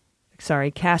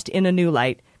a new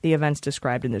light the events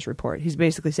described in this report. He's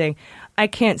basically saying, I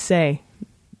can't say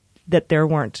that there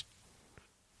weren't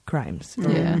crimes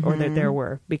or that there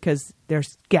were because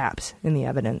there's gaps in the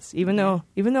evidence. Even though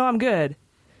I'm good,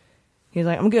 he's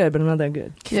like, I'm good, but I'm not that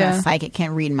good. Yeah. A psychic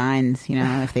can't read minds.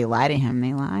 If they lie to him,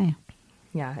 they lie.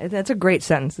 Yeah, that's a great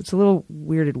sentence. It's a little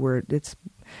weirded word. It's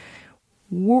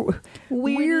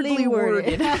weirdly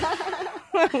worded.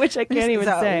 Which I can't even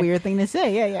say. A weird thing to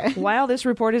say. Yeah. While this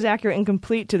report is accurate and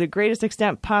complete to the greatest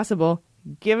extent possible,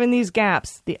 Given these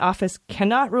gaps, the office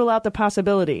cannot rule out the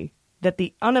possibility that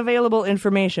the unavailable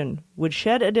information would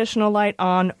shed additional light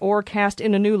on or cast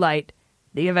in a new light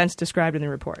the events described in the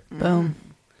report. Boom.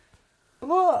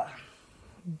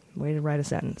 Way to write a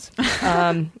sentence.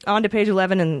 On to page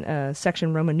 11 in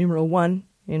section Roman numeral 1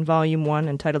 in volume 1,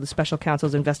 entitled The Special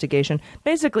Counsel's Investigation,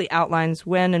 basically outlines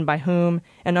when and by whom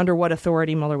and under what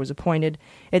authority Mueller was appointed.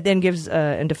 It then gives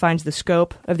and defines the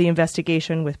scope of the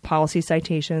investigation with policy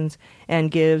citations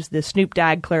and gives the Snoop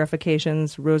Dogg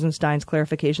clarifications, Rosenstein's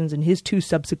clarifications, and his 2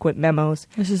 subsequent memos.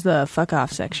 This is the fuck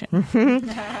off section.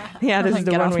 Yeah, this is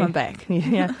the Get one off my back.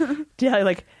 Yeah,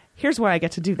 like, here's why I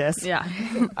get to do this. Yeah.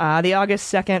 The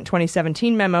August 2nd,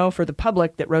 2017 memo for the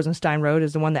public that Rosenstein wrote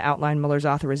is the one that outlined Mueller's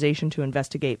authorization to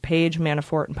investigate Page,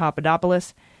 Manafort, and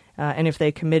Papadopoulos, and if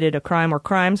they committed a crime or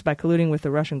crimes by colluding with the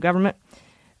Russian government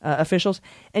officials.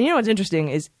 And you know what's interesting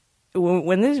is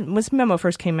when this memo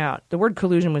first came out, the word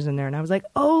collusion was in there, and I was like,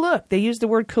 oh, look, they used the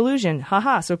word collusion.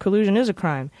 Haha, so collusion is a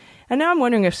crime. And now I'm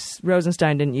wondering if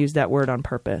Rosenstein didn't use that word on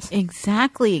purpose.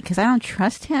 Exactly, because I don't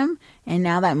trust him. And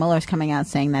now that Mueller's coming out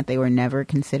saying that they were never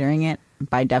considering it,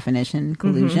 by definition,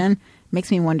 collusion,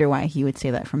 makes me wonder why he would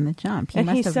say that from the jump. He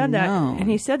must have known. And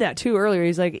he said that, too, earlier.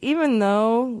 He's like, even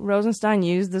though Rosenstein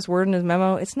used this word in his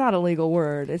memo, it's not a legal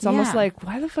word. It's almost like,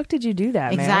 why the fuck did you do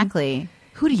that, man? Exactly.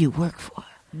 Who do you work for?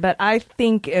 But I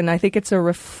think it's it's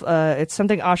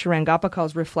something Asha Rangappa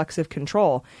calls reflexive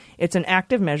control. It's an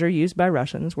active measure used by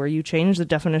Russians where you change the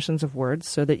definitions of words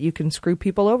so that you can screw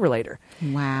people over later.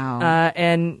 Wow.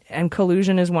 And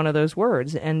collusion is one of those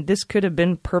words. And this could have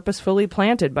been purposefully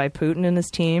planted by Putin and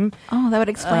his team. Oh, that would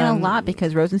explain a lot,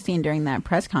 because Rosenstein during that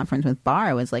press conference with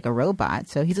Barr was like a robot.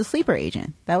 So he's a sleeper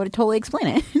agent. That would totally explain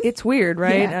it. It's weird,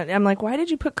 right? Yeah. I'm like, why did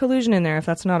you put collusion in there if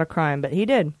that's not a crime? But he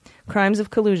did. Crimes of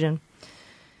collusion.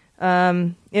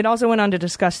 It also went on to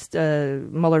discuss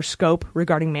Mueller's scope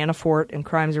regarding Manafort and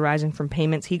crimes arising from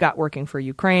payments he got working for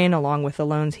Ukraine, along with the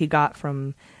loans he got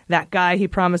from that guy he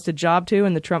promised a job to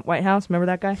in the Trump White House. Remember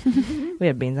that guy? We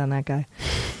have beans on that guy.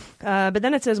 But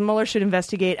then it says Mueller should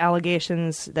investigate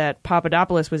allegations that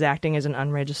Papadopoulos was acting as an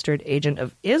unregistered agent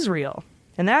of Israel.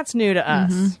 And that's new to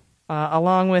us,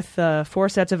 along with 4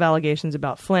 sets of allegations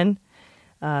about Flynn.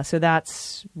 So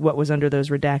that's what was under those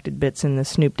redacted bits in the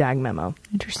Snoop Dogg memo.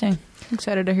 Interesting.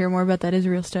 Excited to hear more about that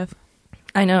Israel stuff.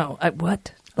 I know.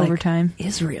 What? Over time.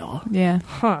 Israel? Yeah.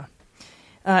 Huh.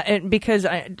 And because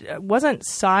wasn't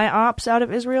PsyOps out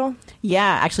of Israel? Yeah,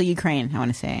 actually Ukraine, I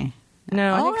want to say.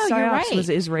 No, I think you're PsyOps right. was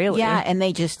Israeli. Yeah, and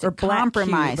they just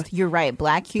compromised. You're right.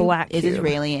 Black Cube is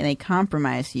Israeli, and they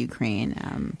compromised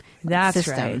Ukraine that's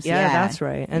systems. Right. Yeah, that's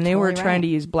right. And they were trying to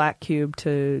use Black Cube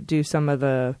to do some of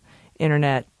the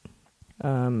internet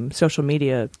social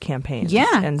media campaigns.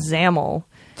 Yeah. And Zamel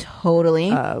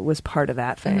totally was part of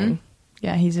that thing.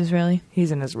 Yeah, he's Israeli.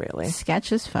 He's an Israeli.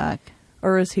 Sketch as fuck.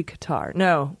 Or is he Qatar?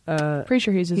 No. Pretty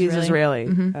sure he's Israeli. He's Israeli.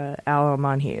 Al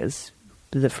Amanhi is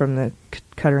from the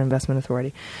Qatar Investment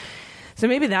Authority. So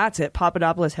maybe that's it.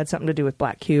 Papadopoulos had something to do with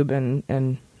Black Cube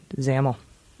and Zamel.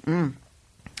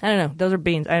 I don't know. Those are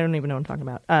beans. I don't even know what I'm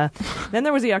talking about. Then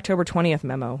there was the October 20th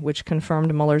memo, which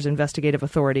confirmed Mueller's investigative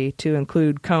authority to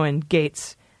include Cohen,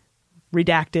 Gates,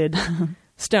 redacted,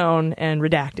 Stone, and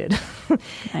redacted.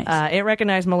 Nice. It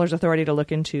recognized Mueller's authority to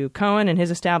look into Cohen and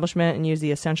his establishment and use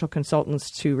the essential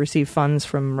consultants to receive funds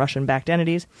from Russian-backed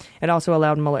entities. It also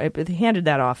allowed Mueller... It handed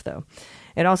that off, though.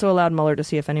 It also allowed Mueller to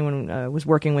see if anyone was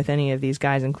working with any of these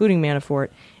guys, including Manafort.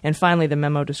 And finally, the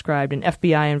memo described an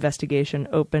FBI investigation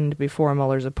opened before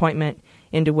Mueller's appointment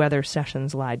into whether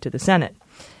Sessions lied to the Senate.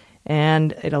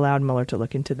 And it allowed Mueller to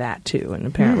look into that, too. And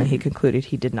apparently he concluded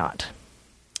he did not.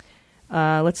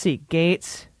 Let's see.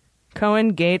 Gates,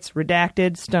 Cohen, Gates,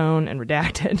 redacted, Stone, and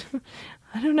redacted.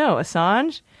 I don't know.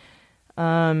 Assange?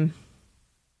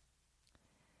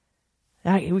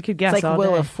 We could guess it's like all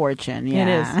Wheel day. of Fortune, yeah.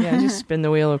 It is. Yeah, just spin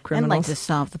the wheel of criminals. I'd like to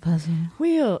solve the puzzle.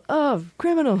 Wheel of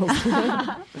criminals.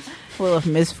 Wheel of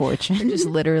misfortune. Just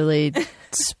literally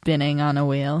spinning on a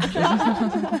wheel.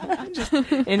 Just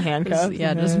in handcuffs.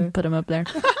 Just put him up there.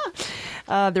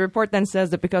 The report then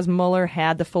says that because Mueller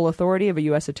had the full authority of a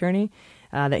U.S. attorney,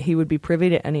 that he would be privy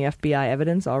to any FBI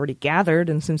evidence already gathered.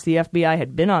 And since the FBI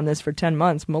had been on this for 10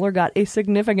 months, Mueller got a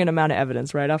significant amount of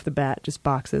evidence right off the bat, just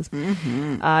boxes.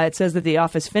 It says that the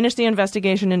office finished the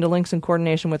investigation into links and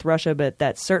coordination with Russia, but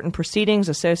that certain proceedings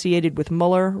associated with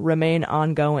Mueller remain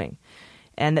ongoing,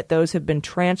 and that those have been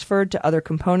transferred to other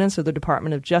components of the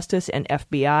Department of Justice and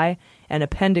FBI, and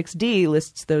Appendix D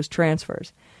lists those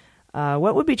transfers.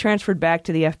 What would be transferred back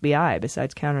to the FBI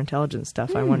besides counterintelligence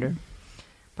stuff, I wonder?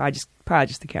 Probably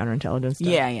just the counterintelligence stuff.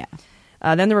 Yeah.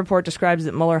 Then the report describes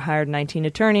that Mueller hired 19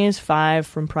 attorneys, 5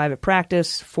 from private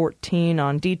practice, 14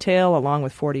 on detail, along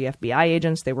with 40 FBI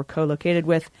agents they were co-located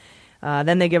with.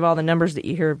 Then they give all the numbers that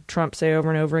you hear Trump say over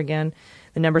and over again.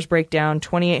 The numbers break down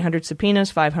 2,800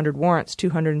 subpoenas, 500 warrants,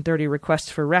 230 requests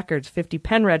for records, 50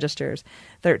 pen registers,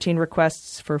 13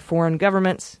 requests for foreign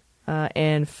governments,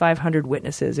 and 500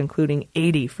 witnesses, including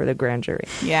 80 for the grand jury.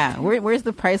 Yeah, where's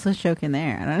the priceless joke in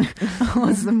there? I don't know.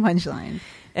 What's the punchline?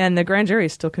 And the grand jury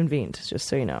is still convened, just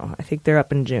so you know. I think they're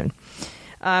up in June.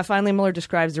 Finally, Mueller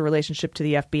describes the relationship to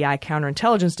the FBI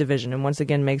Counterintelligence Division and once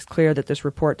again makes clear that this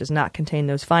report does not contain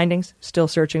those findings. Still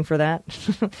searching for that.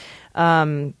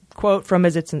 Quote, from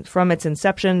its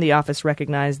inception, the office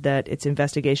recognized that its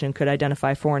investigation could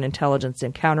identify foreign intelligence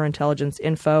and counterintelligence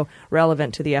info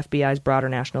relevant to the FBI's broader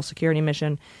national security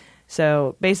mission.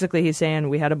 So basically he's saying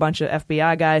we had a bunch of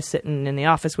FBI guys sitting in the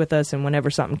office with us, and whenever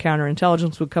something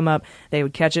counterintelligence would come up, they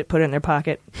would catch it, put it in their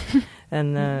pocket,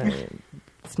 and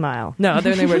smile. No,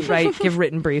 then they would give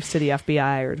written briefs to the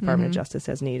FBI or Department of Justice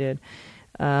as needed.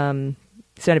 Send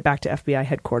it back to FBI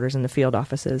headquarters and the field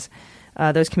offices.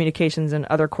 Those communications and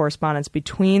other correspondence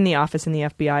between the office and the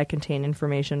FBI contain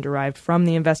information derived from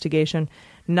the investigation,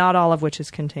 not all of which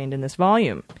is contained in this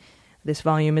volume. This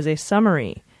volume is a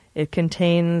summary. It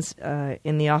contains,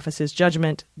 in the office's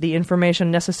judgment, the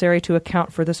information necessary to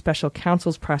account for the special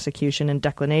counsel's prosecution and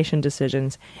declination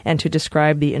decisions and to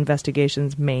describe the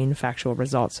investigation's main factual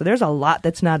results. So there's a lot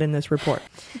that's not in this report.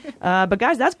 But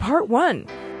guys, that's part 1.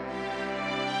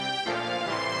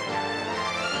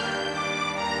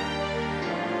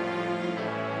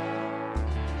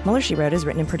 Mueller, She Wrote is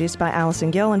written and produced by Allison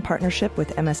Gill in partnership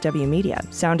with MSW Media.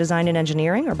 Sound design and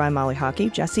engineering are by Molly Hockey.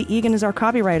 Jesse Egan is our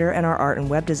copywriter, and our art and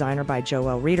web designer by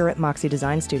Joel Reeder at Moxie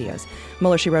Design Studios.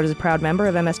 Mueller, She Wrote is a proud member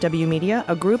of MSW Media,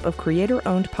 a group of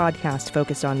creator-owned podcasts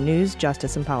focused on news,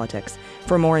 justice, and politics.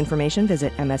 For more information,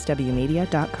 visit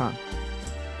mswmedia.com.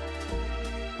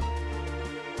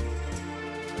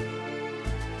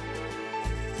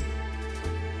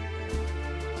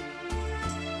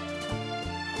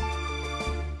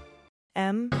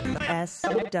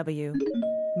 MSW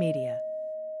Media.